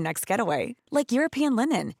want for your next getaway, like European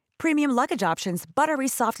linen, premium luggage options, buttery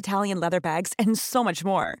soft Italian leather bags, and so much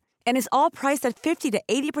more. And is all priced at 50 to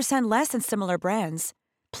 80% less than similar brands.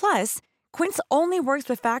 Plus, Quince only works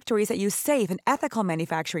with factories that use safe and ethical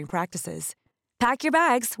manufacturing practices. Pack your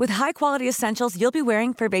bags with high-quality essentials you'll be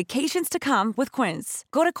wearing for vacations to come with Quince.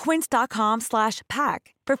 Go to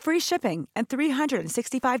quince.com/pack for free shipping and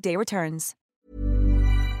 365-day returns.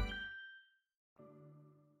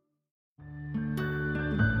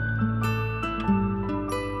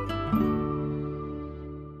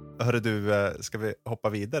 Hörru du, ska vi hoppa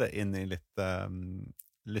vidare in i lite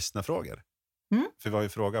lyssnarfrågor? För vi har ju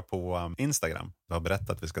fråga på Instagram. Du har berättat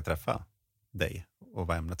att vi ska träffa dig och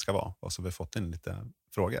vad ämnet ska vara. Och så har vi fått in lite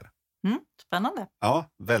frågor. Spännande. Ja,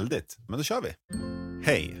 väldigt. Men då kör vi.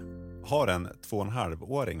 Hej, har en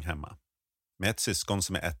 2,5-åring hemma. Med ett syskon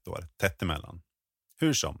som är 1 år, tätt emellan.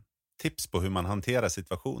 Hur som, tips på hur man hanterar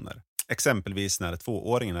situationer. Exempelvis när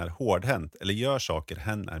 2-åringen är hårdhänt eller gör saker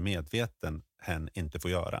hen är medveten hen inte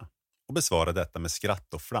får göra. Och besvara detta med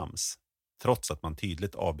skratt och flams. Trots att man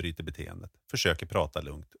tydligt avbryter beteendet. Försöker prata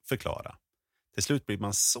lugnt, förklara. Till slut blir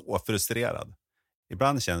man så frustrerad.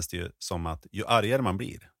 Ibland känns det ju som att ju argare man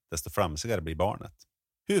blir, desto flamsigare blir barnet.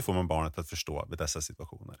 Hur får man barnet att förstå vid dessa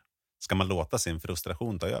situationer? Ska man låta sin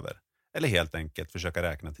frustration ta över? Eller helt enkelt försöka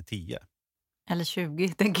räkna till 10? Eller 20,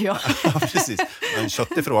 tänker jag. Ja, precis. En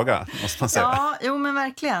köttig fråga, måste man säga. Ja, jo men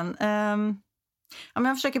verkligen. Om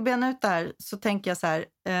jag försöker bena ut det här så tänker jag så här.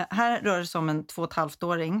 Här rör det sig om en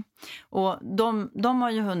 2,5-åring. Och de har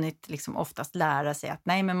ju hunnit liksom oftast lära sig att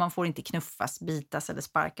nej, men man får inte knuffas, bitas eller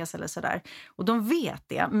sparkas eller sådär. Och de vet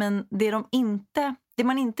det, men det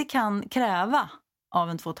man inte kan kräva av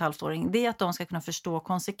en 2,5-åring, det är att de ska kunna förstå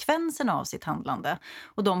konsekvenserna av sitt handlande.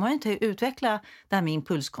 Och de har ju inte utvecklat det här med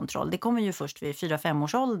impulskontroll. Det kommer ju först vid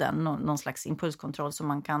 4-5-årsåldern, någon slags impulskontroll som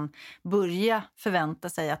man kan börja förvänta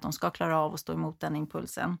sig att de ska klara av att stå emot den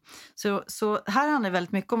impulsen. Så här handlar det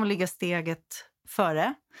väldigt mycket om att ligga steget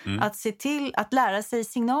före. Att se till att lära sig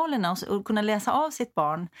signalerna och kunna läsa av sitt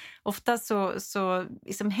barn. Ofta så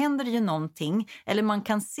liksom händer det ju någonting, eller man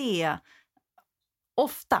kan se,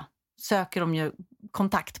 ofta söker de ju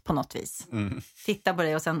kontakt på något vis. Titta på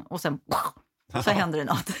det och sen så händer det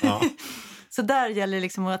något. Ja. Så där gäller det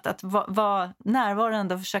liksom att vara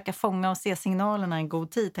närvarande och försöka fånga och se signalerna i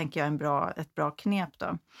god tid, tänker jag är ett bra knep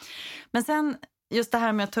då. Men sen just det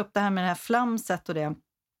här med att ta upp det här flamset och det.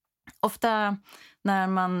 Ofta när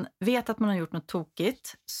man vet att man har gjort något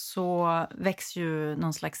tokigt så väcks ju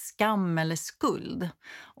någon slags skam eller skuld.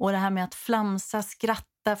 Och det här med att flamsa,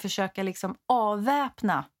 skratta, försöka liksom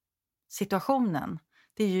avväpna situationen.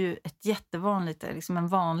 Det är ju ett jättevanligt, liksom en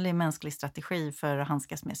vanlig mänsklig strategi för att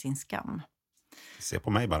handskas med sin skam. Se på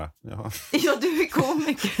mig bara. Ja, du är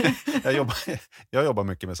komiker. jag jobbar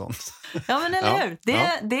mycket med sånt. Ja, men eller hur?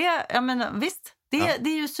 Jag menar, visst. Det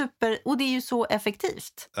är ju super, och det är ju så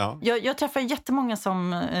effektivt. Ja. Jag träffar jättemånga som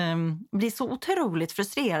blir så otroligt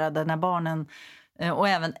frustrerade när barnen, och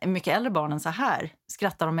även mycket äldre barnen så här,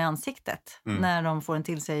 skrattar de i ansiktet när de får en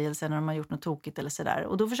tillsägelse, när de har gjort något tokigt eller sådär.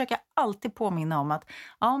 Och då försöker jag alltid påminna om att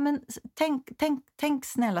tänk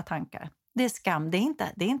snälla tankar. Det är skam. Det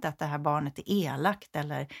är inte att det här barnet är elakt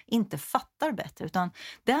eller inte fattar bättre, utan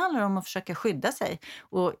det handlar om att försöka skydda sig.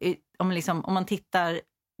 Och om man tittar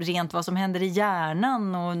rent vad som händer i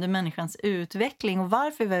hjärnan och under människans utveckling och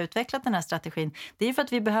varför vi har utvecklat den här strategin, det är för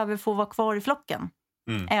att vi behöver få vara kvar i flocken.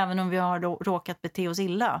 Även om vi har råkat bete oss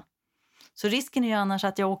illa. Så risken är ju annars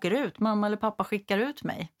att jag åker ut. Mamma eller pappa skickar ut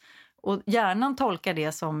mig. Och hjärnan tolkar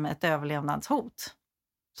det som ett överlevnadshot.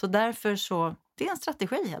 Så därför så, det är en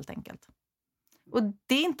strategi helt enkelt. Och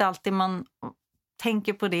det är inte alltid man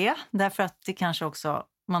tänker på det. Därför att det kanske också,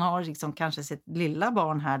 man har liksom kanske sitt lilla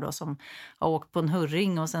barn här då som har åkt på en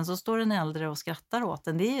hurring och sen så står en äldre och skrattar åt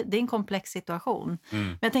den. Det är en komplex situation.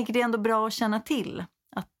 Men jag tänker det är ändå bra att känna till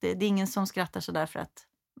Att det är ingen som skrattar så där för att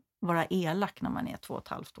vara elak när man är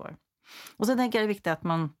 2,5 år. Och så tänker jag det är viktigt att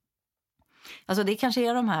man... Alltså det kanske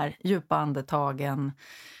är de här djupa andetagen,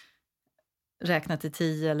 räkna till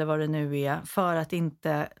 10 eller vad det nu är, för att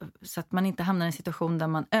inte, så att man inte hamnar i en situation där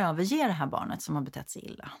man överger det här barnet som har betett sig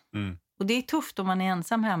illa. Och det är tufft om man är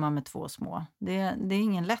ensam hemma med 2 små. Det är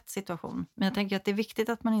ingen lätt situation. Men jag tänker att det är viktigt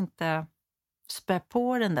att man inte spär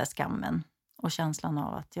på den där skammen och känslan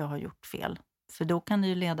av att jag har gjort fel. För då kan det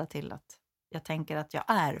ju leda till att jag tänker att jag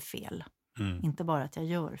är fel. Inte bara att jag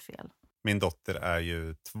gör fel. Min dotter är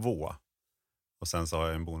ju 2. Och sen så har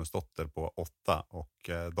jag en bonusdotter på 8. Och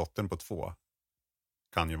dottern på 2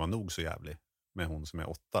 kan ju vara nog så jävlig med hon som är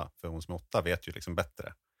 8. För hon som är 8 vet ju liksom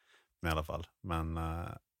bättre. I alla fall. Men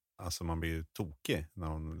alltså man blir ju tokig när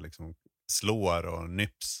hon liksom slår och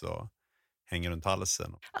nyps och hänger runt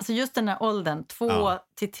halsen. Alltså just den här åldern, 2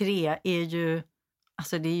 till 3 är ju...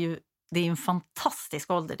 Alltså det är en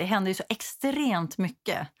fantastisk ålder. Det händer ju så extremt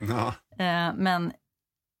mycket. Ja. Men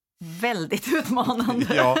väldigt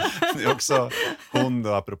utmanande. Ja, det är också hon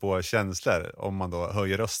då, apropå känslor. Om man då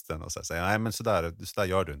höjer rösten och säger nej men sådär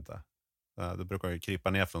gör du inte. Då brukar hon ju krypa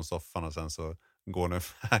ner från soffan och sen så går hon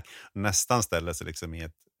nästan ställer sig liksom i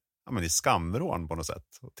i skamvrån på något sätt.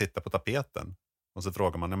 Och tittar på tapeten. Och så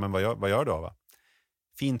frågar man, nej men vad gör du Ava?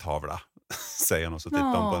 Fint havla, säger hon och så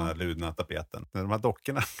tittar hon på den här ludna tapeten. Men de här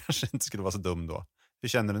dockorna kanske inte skulle vara så dum då. Hur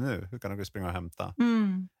känner du nu? Hur kan du springa och hämta?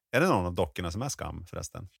 Är det någon av dockorna som är skam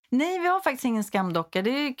förresten? Nej, vi har faktiskt ingen skamdocka. Det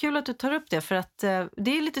är kul att du tar upp det för att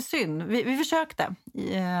det är lite synd. Vi försökte.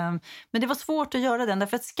 Men det var svårt att göra den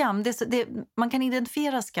därför att skam, man kan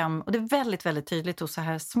identifiera skam och det är väldigt, väldigt tydligt hos så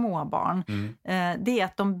här små barn. Det är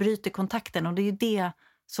att de bryter kontakten och det är det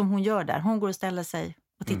som hon gör där. Hon går och ställer sig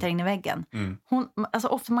och tittar in i väggen.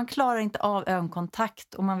 Ofta man klarar inte av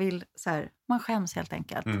ögonkontakt och man vill så här, man skäms helt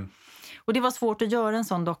enkelt. Och det var svårt att göra en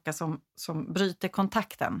sån docka som bryter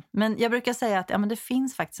kontakten. Men jag brukar säga att men det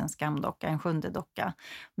finns faktiskt en skamdocka, en 7:e docka.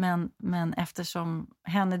 Men eftersom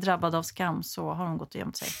hen är drabbad av skam så har hon gått och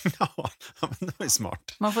gömt sig. Ja, men det är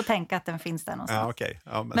smart. Man får tänka att den finns där någonstans. Ja, okay.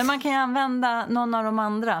 Men man kan ju använda någon av de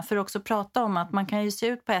andra för att också prata om att man kan ju se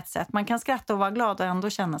ut på ett sätt. Man kan skratta och vara glad och ändå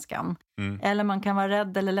känna skam. Eller man kan vara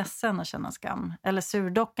rädd eller ledsen och känna skam. Eller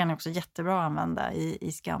surdockan är också jättebra att använda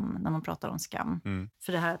i skam när man pratar om skam.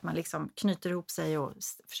 För det här att man liksom knyter ihop sig och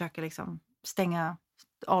försöker liksom stänga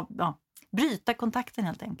av, bryta kontakten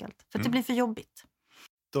helt enkelt. För att det blir för jobbigt.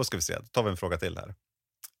 Då ska vi se, då tar vi en fråga till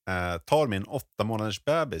här. Tar min 8 månaders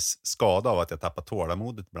bebis skada av att jag tappar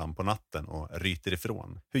tålamodet ibland på natten och ryter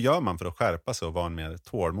ifrån? Hur gör man för att skärpa sig och vara en mer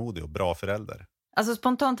tålmodig och bra förälder? Alltså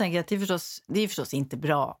spontant tänker jag att det är förstås inte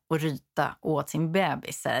bra att ryta åt sin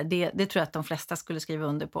bebis. Det tror jag att de flesta skulle skriva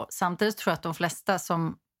under på. Samtidigt tror jag att de flesta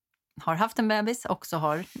som har haft en bebis också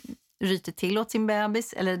har ryter till åt sin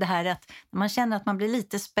bebis. Eller det här att man känner att man blir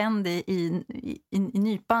lite spänd i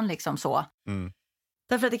nypan liksom så.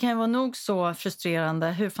 Därför att det kan ju vara nog så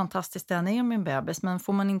frustrerande hur fantastiskt den är med en bebis. Men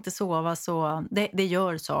får man inte sova så det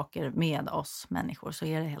gör saker med oss människor, så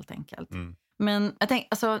är det helt enkelt. Men jag tänker,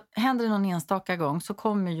 alltså, händer det någon enstaka gång så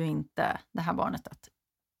kommer ju inte det här barnet att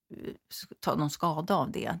ta någon skada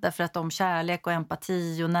av det. Därför att om kärlek och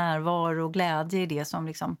empati och närvaro och glädje är det som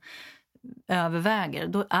liksom överväger,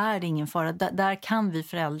 då är det ingen fara. Där kan vi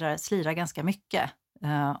föräldrar slira ganska mycket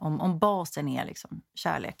om basen är liksom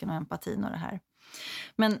kärleken och empatin och det här.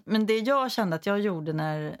 Men det jag kände att jag gjorde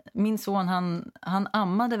när min son, han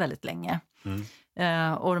ammade väldigt länge.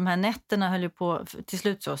 Och de här nätterna höll ju på, till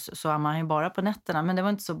slut så ammade han ju bara på nätterna, men det var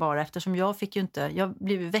inte så bara eftersom jag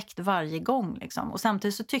blev väckt varje gång liksom. Och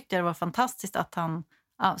samtidigt så tyckte jag det var fantastiskt att han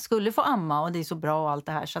skulle få amma och det är så bra och allt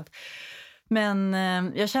det här så att, men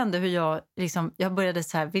jag kände hur jag började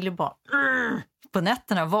så här, ville bara på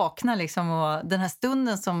nätterna vakna liksom, och den här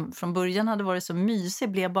stunden som från början hade varit så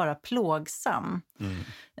mysig blev bara plågsam.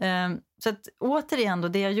 Så att återigen då,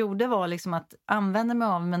 det jag gjorde var liksom att använda mig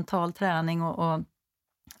av mental träning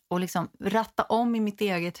och liksom ratta om i mitt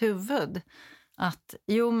eget huvud. Att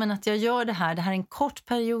att jag gör det här är en kort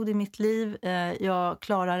period i mitt liv. Jag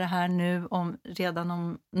klarar det här nu, redan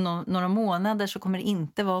om några månader så kommer det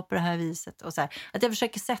inte vara på det här viset. Och så här. Att jag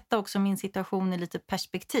försöker sätta också min situation i lite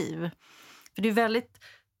perspektiv. För det är väldigt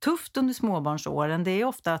tufft under småbarnsåren. Det är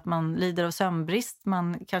ofta att man lider av sömnbrist.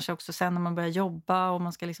 Man kanske också sen när man börjar jobba och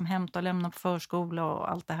man ska liksom hämta och lämna på förskola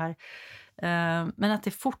och allt det här. Men att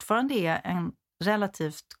det fortfarande är en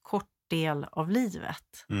relativt kort del av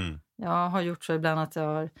livet. Jag har gjort så ibland att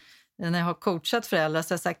när jag har coachat föräldrar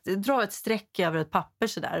så har jag sagt, dra ett streck över ett papper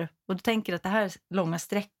sådär. Och du tänker att det här långa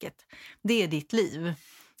strecket, det är ditt liv.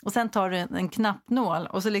 Och sen tar du en knappnål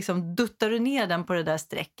och så liksom duttar du ner den på det där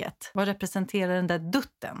strecket. Vad representerar den där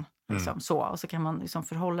dutten? Liksom, så. Och så kan man liksom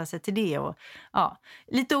förhålla sig till det. Och, ja,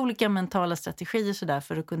 lite olika mentala strategier så där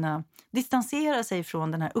för att kunna distansera sig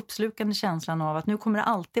från den här uppslukande känslan av att nu kommer det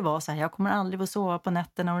alltid vara så här. Jag kommer aldrig få sova på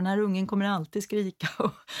nätterna och den här ungen kommer alltid skrika.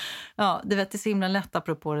 Och, ja, det är så himla lätt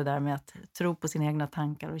apropå det där med att tro på sina egna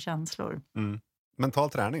tankar och känslor. Mental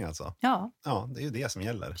träning alltså? Ja. Ja, det är ju det som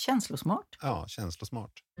gäller. Känslosmart. Ja,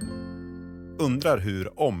 känslosmart.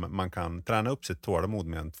 Undrar om man kan träna upp sitt tålamod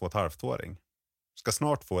med en 2,5-åring. Ska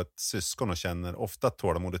snart få ett syskon och känner ofta att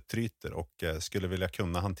tålamodet tryter och skulle vilja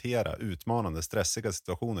kunna hantera utmanande, stressiga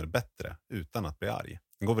situationer bättre utan att bli arg.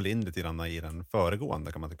 Det går väl in lite grann i den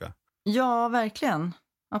föregående kan man tycka. Ja, verkligen.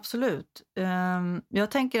 Absolut.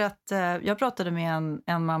 Jag tänker att jag pratade med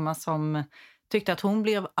en mamma som tyckte att hon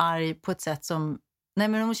blev arg på ett sätt som... Nej,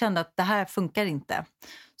 men hon kände att det här funkar inte.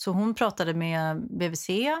 Så hon pratade med BVC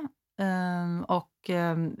och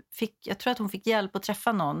jag tror att hon fick hjälp att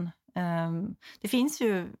träffa någon. Det finns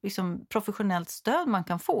ju liksom professionellt stöd man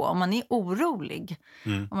kan få om man är orolig.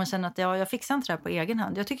 Om man känner att jag fixar inte det här på egen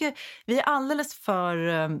hand. Jag tycker vi är alldeles för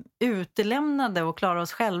utelämnade och klarar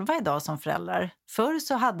oss själva idag som föräldrar. Förr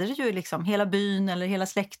så hade det ju liksom hela byn eller hela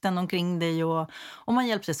släkten omkring dig och man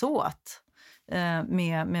hjälptes åt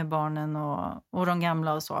med barnen och de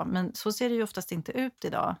gamla och så. Men så ser det ju oftast inte ut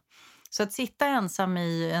idag. Så att sitta ensam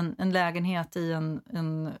i en lägenhet i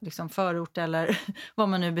en liksom förort eller var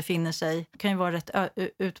man nu befinner sig kan ju vara rätt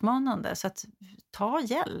utmanande. Så att ta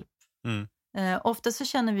hjälp. Ofta så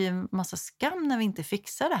känner vi en massa skam när vi inte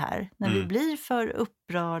fixar det här. När vi blir för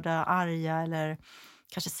upprörda, arga eller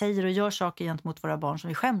kanske säger och gör saker gentemot våra barn som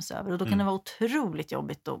vi skäms över. Och då kan det vara otroligt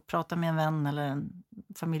jobbigt att prata med en vän eller en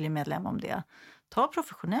familjemedlem om det. Ta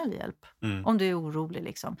professionell hjälp om du är orolig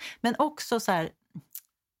liksom. Men också så här...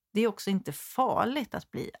 Det är också inte farligt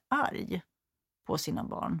att bli arg på sina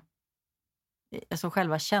barn. Alltså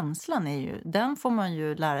själva känslan är ju, den får man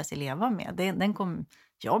ju lära sig leva med.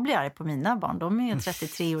 Jag blir arg på mina barn, de är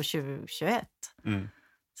 33 och 21.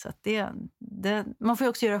 Så att man får ju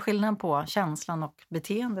också göra skillnad på känslan och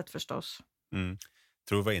beteendet förstås.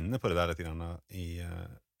 Tror du var inne på det där lite grann i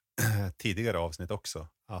tidigare avsnitt också.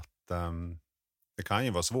 Att det kan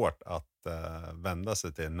ju vara svårt att vända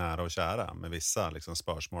sig till nära och kära med vissa liksom,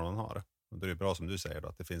 spörsmål man har. Och då är det bra som du säger då,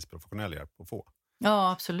 att det finns professionell hjälp att få.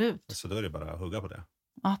 Ja, absolut. Så då är det bara att hugga på det.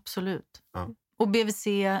 Absolut. Ja. Och BVC,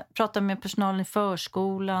 prata med personalen i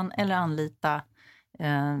förskolan eller anlita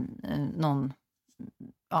någon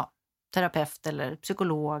terapeut eller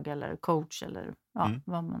psykolog eller coach eller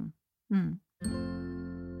vad man...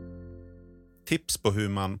 Tips på hur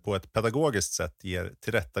man på ett pedagogiskt sätt ger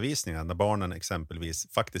tillrättavisningar när barnen exempelvis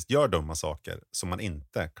faktiskt gör dumma saker som man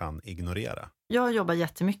inte kan ignorera. Jag jobbar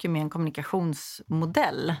jättemycket med en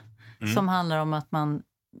kommunikationsmodell som handlar om att man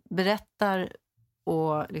berättar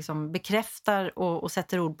och liksom bekräftar och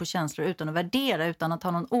sätter ord på känslor utan att värdera, utan att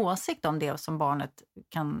ha någon åsikt om det som barnet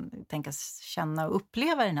kan tänkas känna och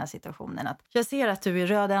uppleva i den här situationen. Att jag ser att du är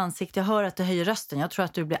röd i ansiktet, jag hör att du höjer rösten, jag tror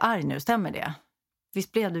att du blir arg nu, stämmer det?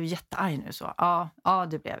 Visst blev du jättearg nu så? Ja,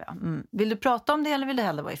 det blev jag. Vill du prata om det eller vill du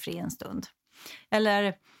hellre vara i fri en stund?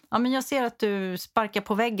 Eller, men jag ser att du sparkar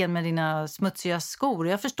på väggen med dina smutsiga skor.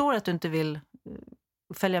 Jag förstår att du inte vill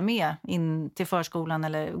följa med in till förskolan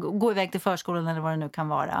eller gå iväg till förskolan eller vad det nu kan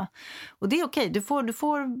vara. Och det är okej. Du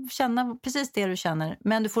får känna precis det du känner,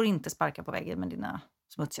 men du får inte sparka på väggen med dina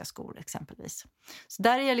smutsiga skor exempelvis. Så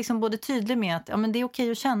där är jag liksom både tydlig med att men det är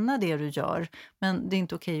okej att känna det du gör, men det är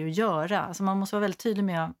inte okej att göra. Alltså man måste vara väldigt tydlig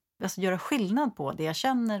med att göra skillnad på det jag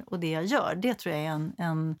känner och det jag gör. Det tror jag är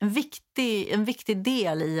en viktig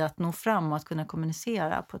del i att nå fram och att kunna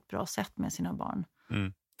kommunicera på ett bra sätt med sina barn.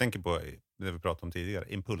 Tänker på det vi pratade om tidigare,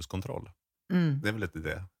 impulskontroll. Det är väl lite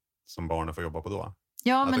det som barnen får jobba på då.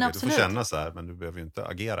 Ja, men absolut. Du får känna så här, men du behöver ju inte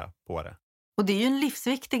agera på det. Och det är ju en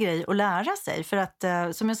livsviktig grej att lära sig. För att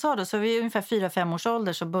som jag sa då, så är vi ungefär 4-5 års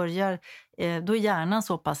ålder så börjar då är hjärnan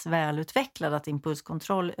så pass välutvecklad att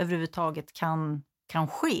impulskontroll överhuvudtaget kan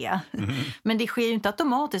ske. Men det sker ju inte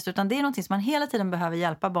automatiskt, utan det är någonting som man hela tiden behöver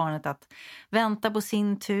hjälpa barnet att vänta på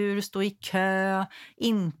sin tur, stå i kö,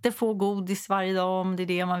 inte få godis varje dag om det är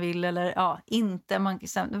det man vill, eller inte man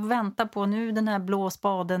vänta på nu den här blå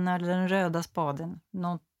spaden eller den röda spaden,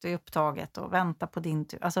 något är upptaget och vänta på din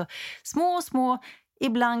tur. Alltså små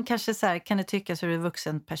ibland kanske så här kan det tyckas ur ett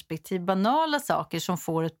vuxenperspektiv banala saker som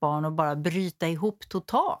får ett barn att bara bryta ihop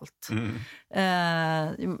totalt.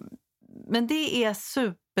 Men det är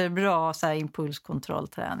superbra så här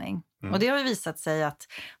impulskontrollträning. Och det har ju visat sig att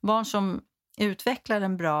barn som utvecklar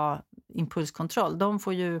en bra impulskontroll. De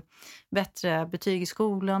får ju bättre betyg i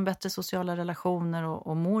skolan, bättre sociala relationer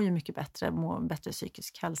och mår ju mycket bättre, mår bättre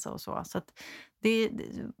psykisk hälsa och så. Så att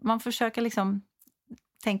man försöker liksom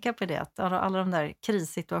tänka på det, att alla de där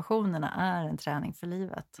krissituationerna är en träning för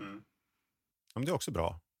livet. Men det är också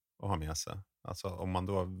bra att ha med sig. Alltså om man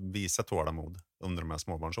då visar tålamod under de här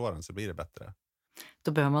småbarnsåren så blir det bättre.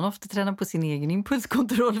 Då behöver man ofta träna på sin egen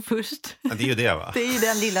impulskontroll först. Men det är ju det, va? Det är ju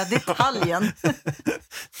den lilla detaljen.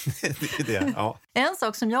 Det är det, ja. En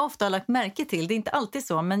sak som jag ofta har lagt märke till, det är inte alltid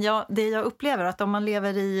så, men det jag upplever att om man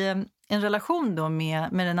lever i en relation då med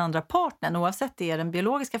den andra partnern, oavsett det är den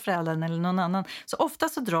biologiska föräldern eller någon annan, så ofta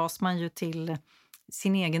så dras man ju till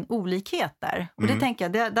sin egen olikhet där. Och det tänker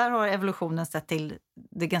jag, där har evolutionen sett till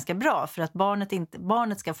det ganska bra, för att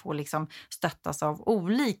barnet ska få liksom stöttas av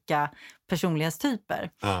olika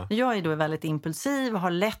personlighetstyper. Jag är då väldigt impulsiv och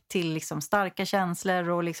har lätt till liksom starka känslor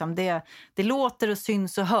och liksom det låter och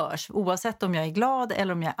syns och hörs oavsett om jag är glad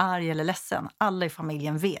eller om jag är arg eller ledsen. Alla i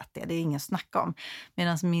familjen vet det är ingen snack om.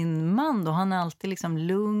 Medan min man då, han är alltid liksom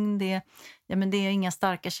lugn, det är inga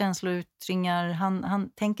starka känslouttringar, han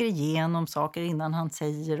tänker igenom saker innan han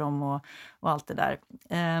säger dem och allt det där.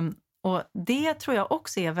 Och det tror jag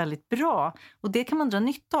också är väldigt bra. Och det kan man dra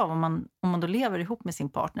nytta av om man då lever ihop med sin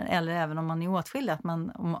partner. Eller även om man är åtskillig.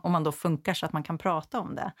 Om man då funkar så att man kan prata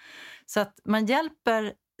om det. Så att man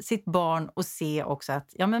hjälper sitt barn att se också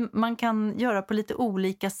att man kan göra på lite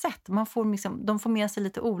olika sätt. De får med sig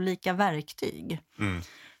lite olika verktyg.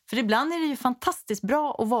 För ibland är det ju fantastiskt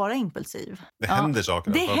bra att vara impulsiv. Det händer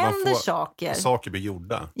saker. Det händer saker. Saker blir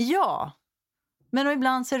gjorda. Ja. Men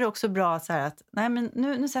ibland så är det också bra att säga att nej, men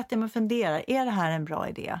nu sätter jag mig och funderar. Är det här en bra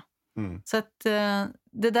idé? Så att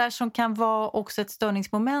det där som kan vara också ett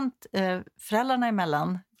störningsmoment föräldrarna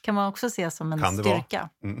emellan kan man också se som en styrka.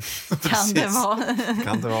 Kan det vara?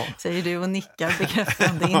 Kan det vara? Säger du och nickar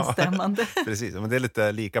bekräftande instämmande. Precis, men det är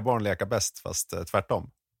lite lika barn leka bäst fast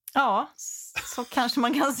tvärtom. Ja, så kanske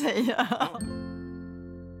man kan säga.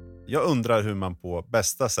 Jag undrar hur man på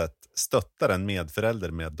bästa sätt stöttar en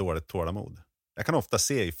medförälder med dåligt tålamod. Jag kan ofta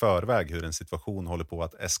se i förväg hur en situation håller på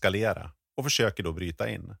att eskalera och försöker då bryta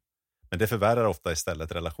in. Men det förvärrar ofta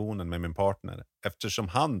istället relationen med min partner eftersom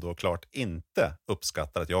han då klart inte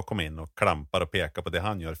uppskattar att jag kommer in och klampar och pekar på det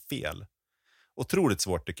han gör fel. Otroligt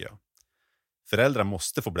svårt tycker jag. Föräldrar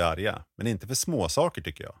måste få bli arga, men inte för små saker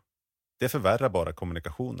tycker jag. Det förvärrar bara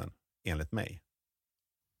kommunikationen, enligt mig.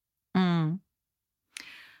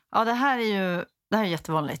 Ja, det här är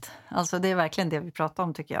jättevanligt. Alltså det är verkligen det vi pratar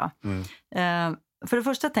om tycker jag. För det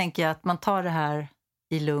första tänker jag att man tar det här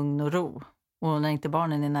i lugn och ro. Och när inte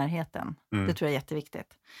barnen är i närheten. Det tror jag är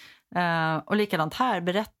jätteviktigt. Och likadant här,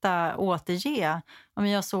 berätta, återge. Om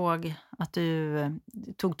jag såg att du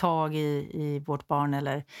tog tag i vårt barn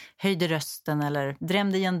eller höjde rösten eller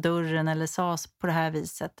drämde igen dörren eller sa på det här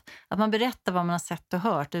viset. Att man berättar vad man har sett och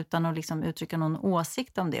hört utan att liksom uttrycka någon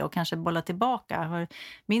åsikt om det och kanske bolla tillbaka.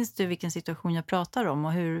 Minns du vilken situation jag pratar om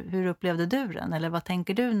och hur upplevde du den? Eller vad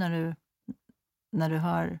tänker du när du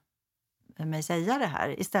hör mig säga det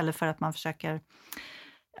här? Istället för att man försöker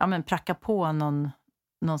pracka på någon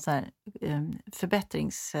så här,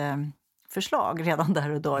 förbättringsförslag redan där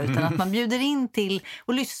och då. Utan att man bjuder in till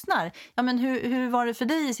och lyssnar. Hur var det för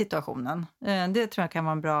dig i situationen? Det tror jag kan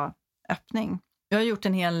vara en bra öppning. Jag har gjort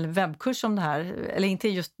en hel webbkurs om det här. Eller inte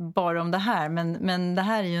just bara om det här. Men det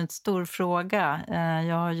här är ju en stor fråga.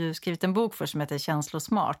 Jag har ju skrivit en bok som heter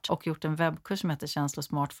Känslosmart. Och gjort en webbkurs som heter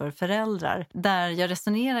Känslosmart för föräldrar. Där jag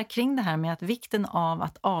resonerar kring det här med att vikten av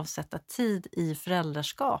att avsätta tid i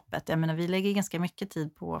föräldraskapet. Jag menar, vi lägger ganska mycket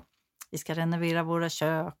tid på. Vi ska renovera våra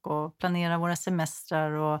kök och planera våra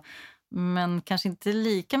semestrar. Men kanske inte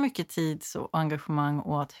lika mycket tid och engagemang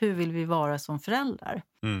åt hur vill vi vara som föräldrar.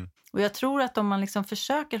 Och jag tror att om man liksom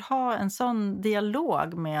försöker ha en sån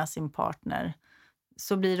dialog med sin partner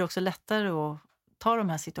så blir det också lättare att ta de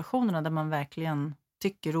här situationerna där man verkligen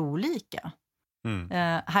tycker olika.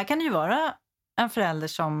 Här kan det ju vara en förälder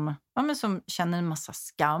som känner en massa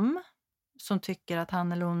skam. Som tycker att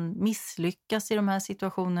han eller hon misslyckas i de här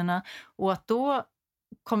situationerna. Och att då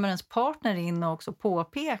kommer ens partner in och också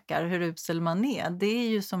påpekar hur usel man är. Det är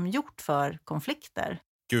ju som gjort för konflikter.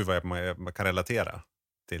 Gud vad man kan relatera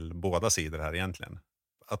till båda sidor här egentligen.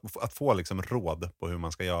 Att få liksom råd på hur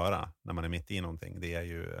man ska göra när man är mitt i någonting, det är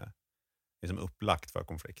ju liksom upplagt för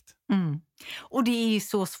konflikt. Och det är ju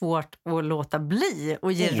så svårt att låta bli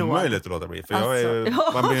och ge råd. Omöjligt att låta bli, för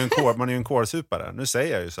man är ju en kårsupare. Nu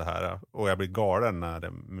säger jag ju så här och jag blir galen när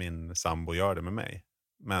min sambo gör det med mig.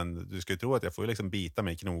 Men du ska ju tro att jag får liksom bita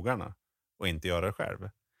mig i knogarna och inte göra det själv.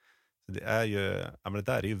 Det är ju, ja, men det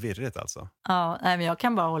där är ju virrigt alltså. Ja, nej, men jag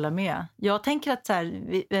kan bara hålla med. Jag tänker att så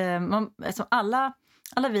här,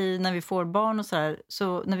 alla vi när vi får barn och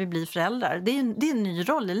så när vi blir föräldrar, det är en ny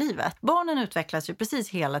roll i livet. Barnen utvecklas ju precis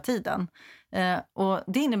hela tiden. Och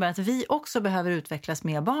det innebär att vi också behöver utvecklas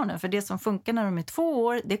med barnen. För det som funkar när de är 2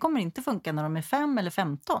 år, det kommer inte funka när de är 5 eller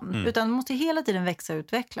 15. Utan de måste hela tiden växa och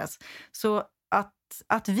utvecklas. Så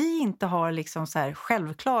att vi inte har liksom så här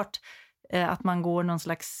självklart att man går någon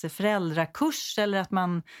slags föräldrakurs eller att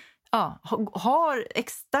man har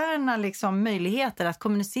externa liksom möjligheter att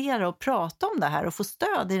kommunicera och prata om det här och få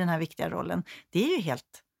stöd i den här viktiga rollen. Det är ju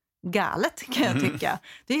helt galet kan jag tycka.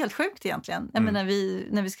 Det är helt sjukt egentligen. Jag menar,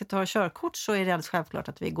 när vi ska ta körkort så är det alldeles självklart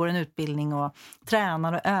att vi går en utbildning och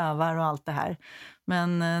tränar och övar och allt det här.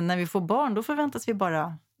 Men när vi får barn då förväntas vi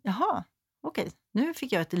bara, okej, nu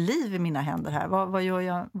fick jag ett liv i mina händer här. Vad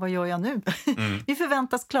gör jag nu? Vi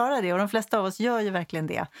förväntas klara det och de flesta av oss gör ju verkligen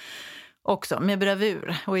det också med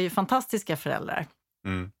bravur och är ju fantastiska föräldrar.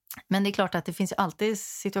 Men det är klart att det finns alltid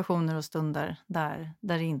situationer och stunder där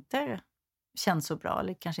det inte känns så bra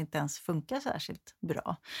eller kanske inte ens funkar särskilt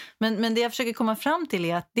bra. Men det jag försöker komma fram till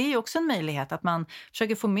är att det är också en möjlighet att man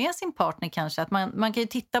försöker få med sin partner kanske. Att man kan ju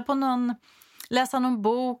titta på läsa någon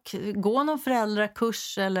bok, gå någon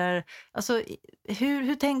föräldrakurs eller alltså,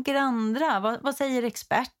 hur tänker andra? Vad säger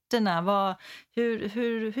experterna?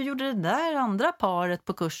 Hur gjorde det där andra paret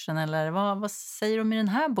på kursen? Eller vad säger de i den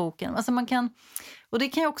här boken? Alltså och det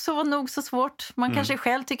kan ju också vara nog så svårt. Man kanske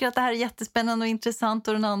själv tycker att det här är jättespännande och intressant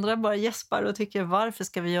och den andra bara gäspar och tycker varför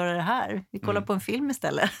ska vi göra det här? Vi kollar på en film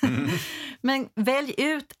istället. Men välj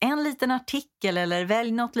ut en liten artikel eller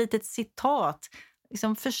välj något litet citat.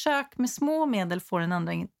 Liksom försök med små medel få den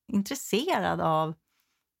andra intresserad av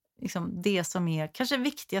liksom det som är kanske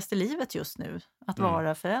viktigast i livet just nu, att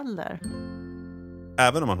vara förälder.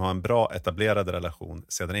 Även om man har en bra etablerad relation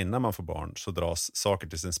sedan innan man får barn så dras saker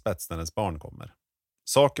till sin spets när ens barn kommer.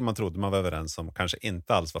 Saker man trodde man var överens om kanske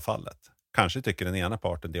inte alls var fallet. Kanske tycker den ena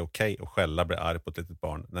parten det är okej att skälla bli arg på ett litet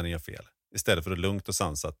barn när den gör fel. Istället för att lugnt och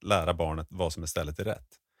sansat lära barnet vad som istället är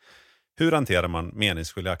rätt. Hur hanterar man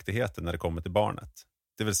meningsskiljaktigheter när det kommer till barnet?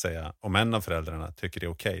 Det vill säga om en av föräldrarna tycker det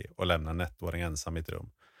är okej att lämna en 1-åring ensam i ett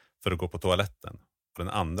rum för att gå på toaletten och den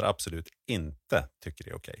andra absolut inte tycker det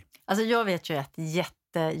är okej. Alltså jag vet ju ett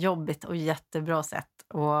jättejobbigt och jättebra sätt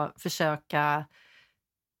att försöka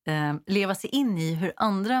leva sig in i hur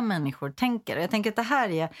andra människor tänker. Jag tänker att det här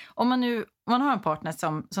är, om man har en partner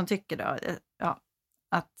som tycker då,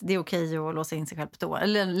 att det är okej att låsa in sig själv på toa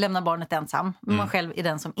eller lämna barnet ensam. Men man själv är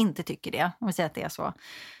den som inte tycker det. Om vi säger att det är så.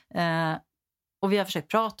 Och vi har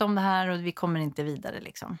försökt prata om det här och vi kommer inte vidare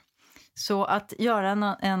liksom. Så att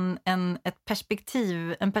göra en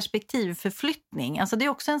perspektivförflyttning, alltså det är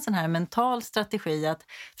också en sån här mental strategi att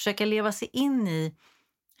försöka leva sig in i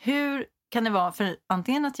hur kan det vara för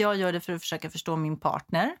antingen att jag gör det för att försöka förstå min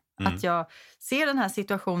partner, att jag ser den här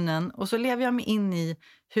situationen och så lever jag mig in i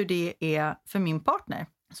hur det är för min partner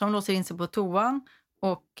som låser in sig på toan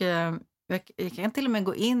och jag kan till och med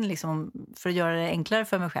gå in liksom, för att göra det enklare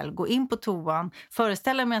för mig själv. Gå in på toan,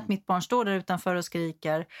 föreställa mig att mitt barn står där utanför och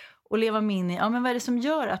skriker och leva mig in i, men vad är det som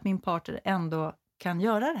gör att min partner ändå kan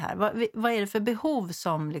göra det här? Vad är det för behov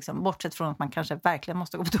som, liksom, bortsett från att man kanske verkligen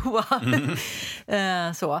måste gå på toa.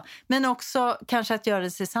 Så. Men också kanske att göra det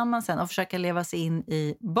tillsammans sen och försöka leva sig in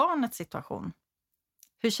i barnets situation.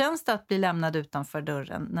 Hur känns det att bli lämnad utanför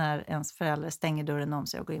dörren när ens förälder stänger dörren om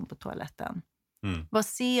sig och går in på toaletten? Vad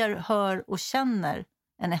ser, hör och känner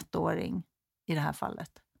en 1-åring i det här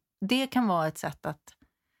fallet? Det kan vara ett sätt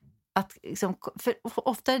att liksom, för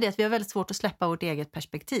ofta är det att vi har väldigt svårt att släppa vårt eget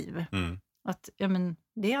perspektiv. Att,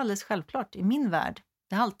 det är alldeles självklart i min värld.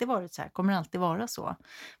 Det har alltid varit så här, kommer alltid vara så.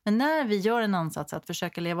 Men när vi gör en ansats att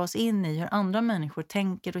försöka leva oss in i hur andra människor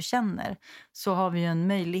tänker och känner så har vi ju en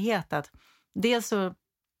möjlighet att dels så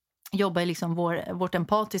jobbar liksom vårt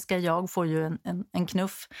empatiska jag får ju en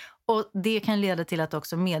knuff. Och det kan leda till att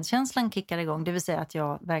också medkänslan kickar igång. Det vill säga att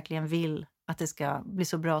jag verkligen vill att det ska bli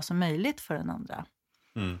så bra som möjligt för den andra.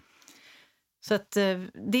 Så att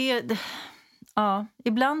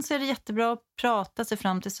ibland så är det jättebra att prata sig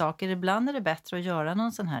fram till saker. Ibland är det bättre att göra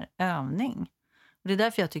någon sån här övning. Och det är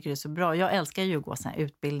därför jag tycker det är så bra. Jag älskar ju att gå såna här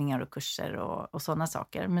utbildningar och kurser och sådana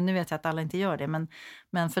saker. Men nu vet jag att alla inte gör det.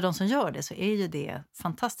 Men för de som gör det så är ju det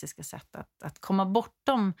fantastiska sätt att komma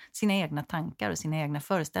bortom sina egna tankar och sina egna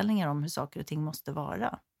föreställningar om hur saker och ting måste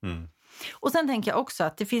vara. Och sen tänker jag också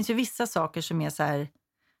att det finns ju vissa saker som är så här...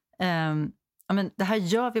 men det här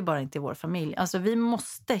gör vi bara inte i vår familj. Alltså vi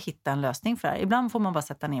måste hitta en lösning för det här. Ibland får man bara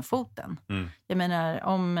sätta ner foten. Jag menar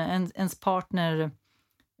om ens partner...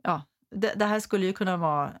 Det här skulle ju kunna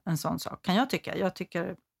vara en sån sak, kan jag tycka. Jag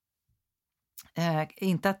tycker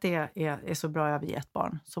Inte att det är så bra att överge ett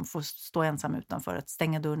barn som får stå ensam utanför, att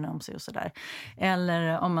stänga dörren om sig och sådär.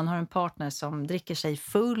 Eller om man har en partner som dricker sig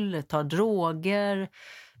full, tar droger,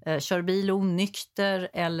 kör bil onykter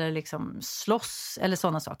eller liksom slåss eller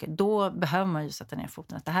sådana saker. Då behöver man ju sätta ner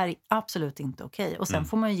foten att det här är absolut inte okej. Och sen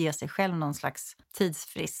får man ju ge sig själv någon slags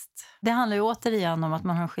tidsfrist. Det handlar ju återigen om att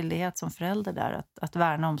man har en skyldighet som förälder där att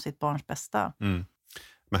värna om sitt barns bästa.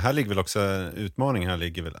 Men här ligger väl också utmaningen, här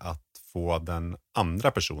ligger väl att få den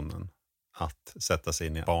andra personen att sätta sig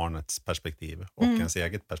in i barnets perspektiv och ens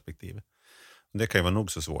eget perspektiv. Det kan ju vara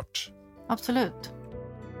nog så svårt. Absolut.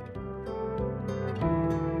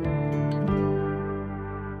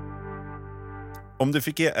 Om du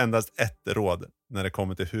fick ge endast ett råd när det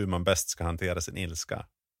kommer till hur man bäst ska hantera sin ilska,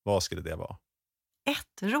 vad skulle det vara?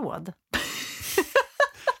 Ett råd?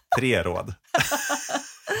 3 råd.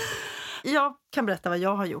 Jag kan berätta vad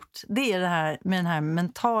jag har gjort. Det är det här med den här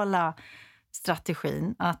mentala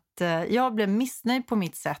strategin. Att jag blev missnöjd på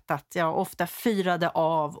mitt sätt, att jag ofta fyrade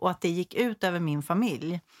av och att det gick ut över min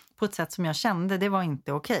familj på ett sätt som jag kände, det var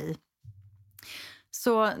inte okej.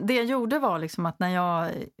 Så det jag gjorde var liksom att när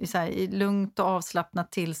jag i lugnt och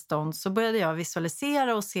avslappnat tillstånd så började jag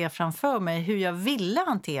visualisera och se framför mig hur jag ville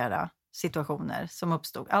hantera situationer som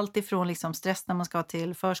uppstod. Allt ifrån liksom stress när man ska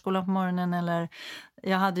till förskolan på morgonen, eller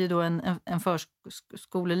jag hade ju då en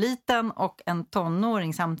förskoleliten och en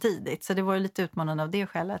tonåring samtidigt. Så det var ju lite utmanande av det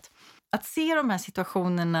skälet. Att se de här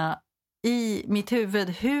situationerna i mitt huvud,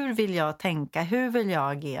 hur vill jag tänka, hur vill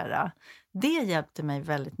jag agera? Det hjälpte mig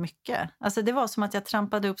väldigt mycket. Alltså det var som att jag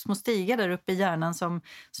trampade upp små stigar där uppe i hjärnan som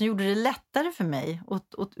gjorde det lättare för mig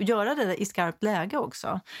att göra det i skarpt läge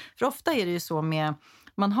också. För ofta är det ju så med,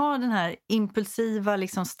 man har den här impulsiva,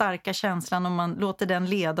 liksom starka känslan och man låter den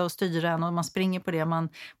leda och styra en och man springer på det. Man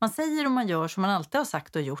säger och man gör som man alltid har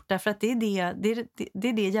sagt och gjort, därför att det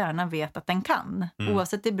är det hjärnan vet att den kan,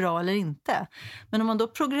 oavsett det är bra eller inte. Men om man då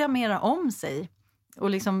programmerar om sig och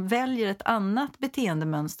liksom väljer ett annat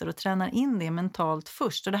beteendemönster och tränar in det mentalt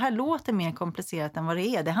först. Och det här låter mer komplicerat än vad det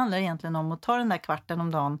är. Det handlar egentligen om att ta den där kvarten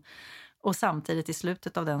om dagen och samtidigt i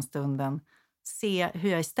slutet av den stunden se hur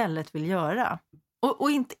jag istället vill göra.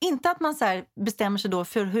 Och inte att man så här bestämmer sig då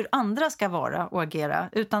för hur andra ska vara och agera,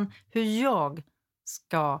 utan hur jag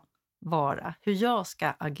ska vara, hur jag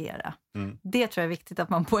ska agera. Det tror jag är viktigt att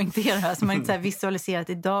man poängterar. Så man inte så här visualiserar att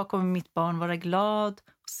idag kommer mitt barn vara glad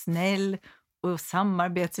och snäll och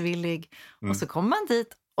samarbetsvillig. Och så kommer man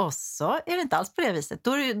dit och så är det inte alls på det viset.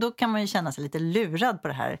 Då kan man ju känna sig lite lurad på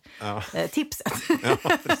det här tipset.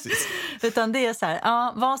 Ja, precis. Utan det är så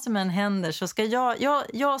här, vad som än händer så ska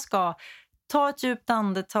jag ska ta ett djupt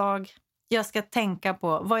andetag. Jag ska tänka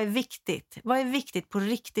på vad är viktigt. Vad är viktigt på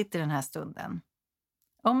riktigt i den här stunden?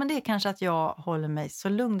 Ja, men det är kanske att jag håller mig så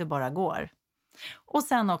lugn det bara går. Och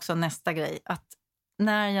sen också nästa grej, att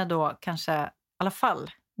när jag då kanske i alla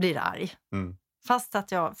fall blir arg, fast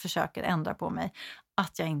att jag försöker ändra på mig,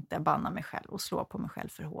 att jag inte bannar mig själv och slår på mig själv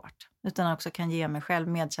för hårt, utan också kan ge mig själv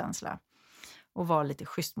medkänsla och vara lite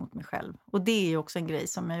schysst mot mig själv. Och det är ju också en grej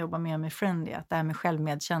som jag jobbar med Friendly, att det här med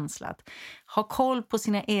självmedkänsla, att ha koll på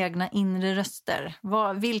sina egna inre röster.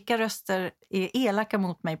 Vilka röster är elaka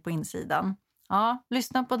mot mig på insidan? Ja,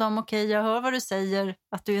 lyssna på dem. Okej, jag hör vad du säger,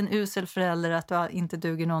 att du är en usel förälder, att du inte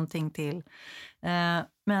duger någonting till.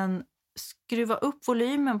 Men skruva upp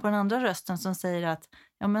volymen på den andra rösten som säger att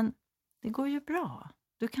ja, men det går ju bra.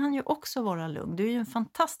 Du kan ju också vara lugn. Du är ju en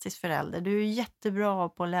fantastisk förälder. Du är ju jättebra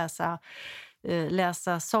på att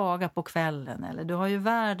läsa saga på kvällen. Eller du har ju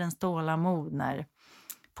världens tålamod när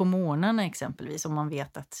på morgnarna exempelvis, om man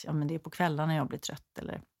vet att ja, men det är på kvällarna jag blir trött.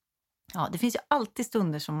 Eller, ja, det finns ju alltid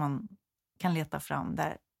stunder som man kan leta fram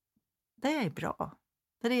där jag är bra.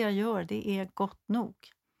 Där det jag gör, det är gott nog.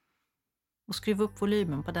 Och skruva upp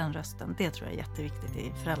volymen på den rösten, det tror jag är jätteviktigt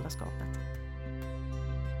i föräldraskapet.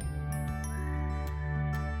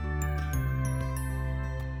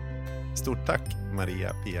 Stort tack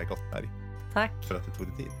Maria Pia Gottberg. Tack. För att du tog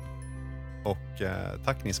dig tid. Och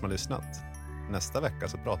tack ni som har lyssnat. Nästa vecka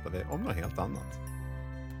så pratar vi om något helt annat.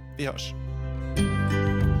 Vi hörs.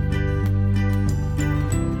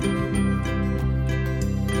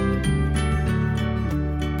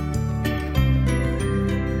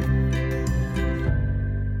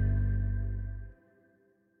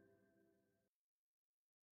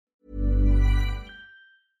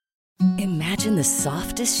 Imagine the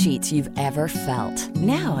softest sheets you've ever felt.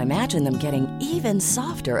 Now imagine them getting even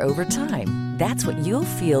softer over time. That's what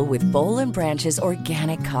you'll feel with Boll & Branch's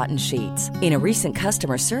organic cotton sheets. In a recent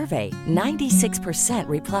customer survey, 96%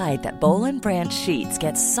 replied that Boll & Branch sheets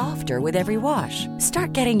get softer with every wash.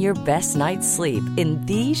 Start getting your best night's sleep in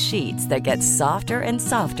these sheets that get softer and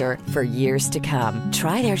softer for years to come.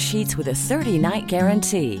 Try their sheets with a 30-night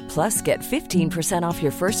guarantee. Plus, get 15% off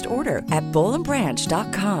your first order at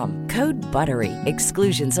bollandbranch.com. Code BUTTERY.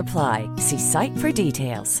 Exclusions apply. See site for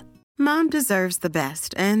details. Mom deserves the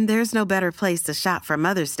best, and there's no better place to shop for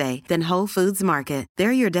Mother's Day than Whole Foods Market.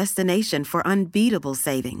 They're your destination for unbeatable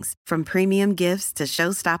savings, from premium gifts to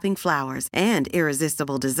show-stopping flowers and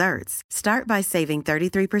irresistible desserts. Start by saving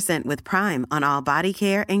 33% with Prime on all body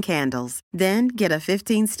care and candles. Then get a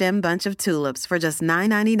 15-stem bunch of tulips for just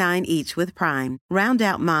 $9.99 each with Prime. Round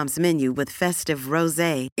out Mom's menu with festive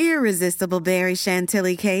rosé, irresistible berry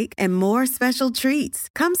chantilly cake, and more special treats.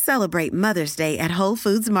 Come celebrate Mother's Day at Whole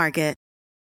Foods Market.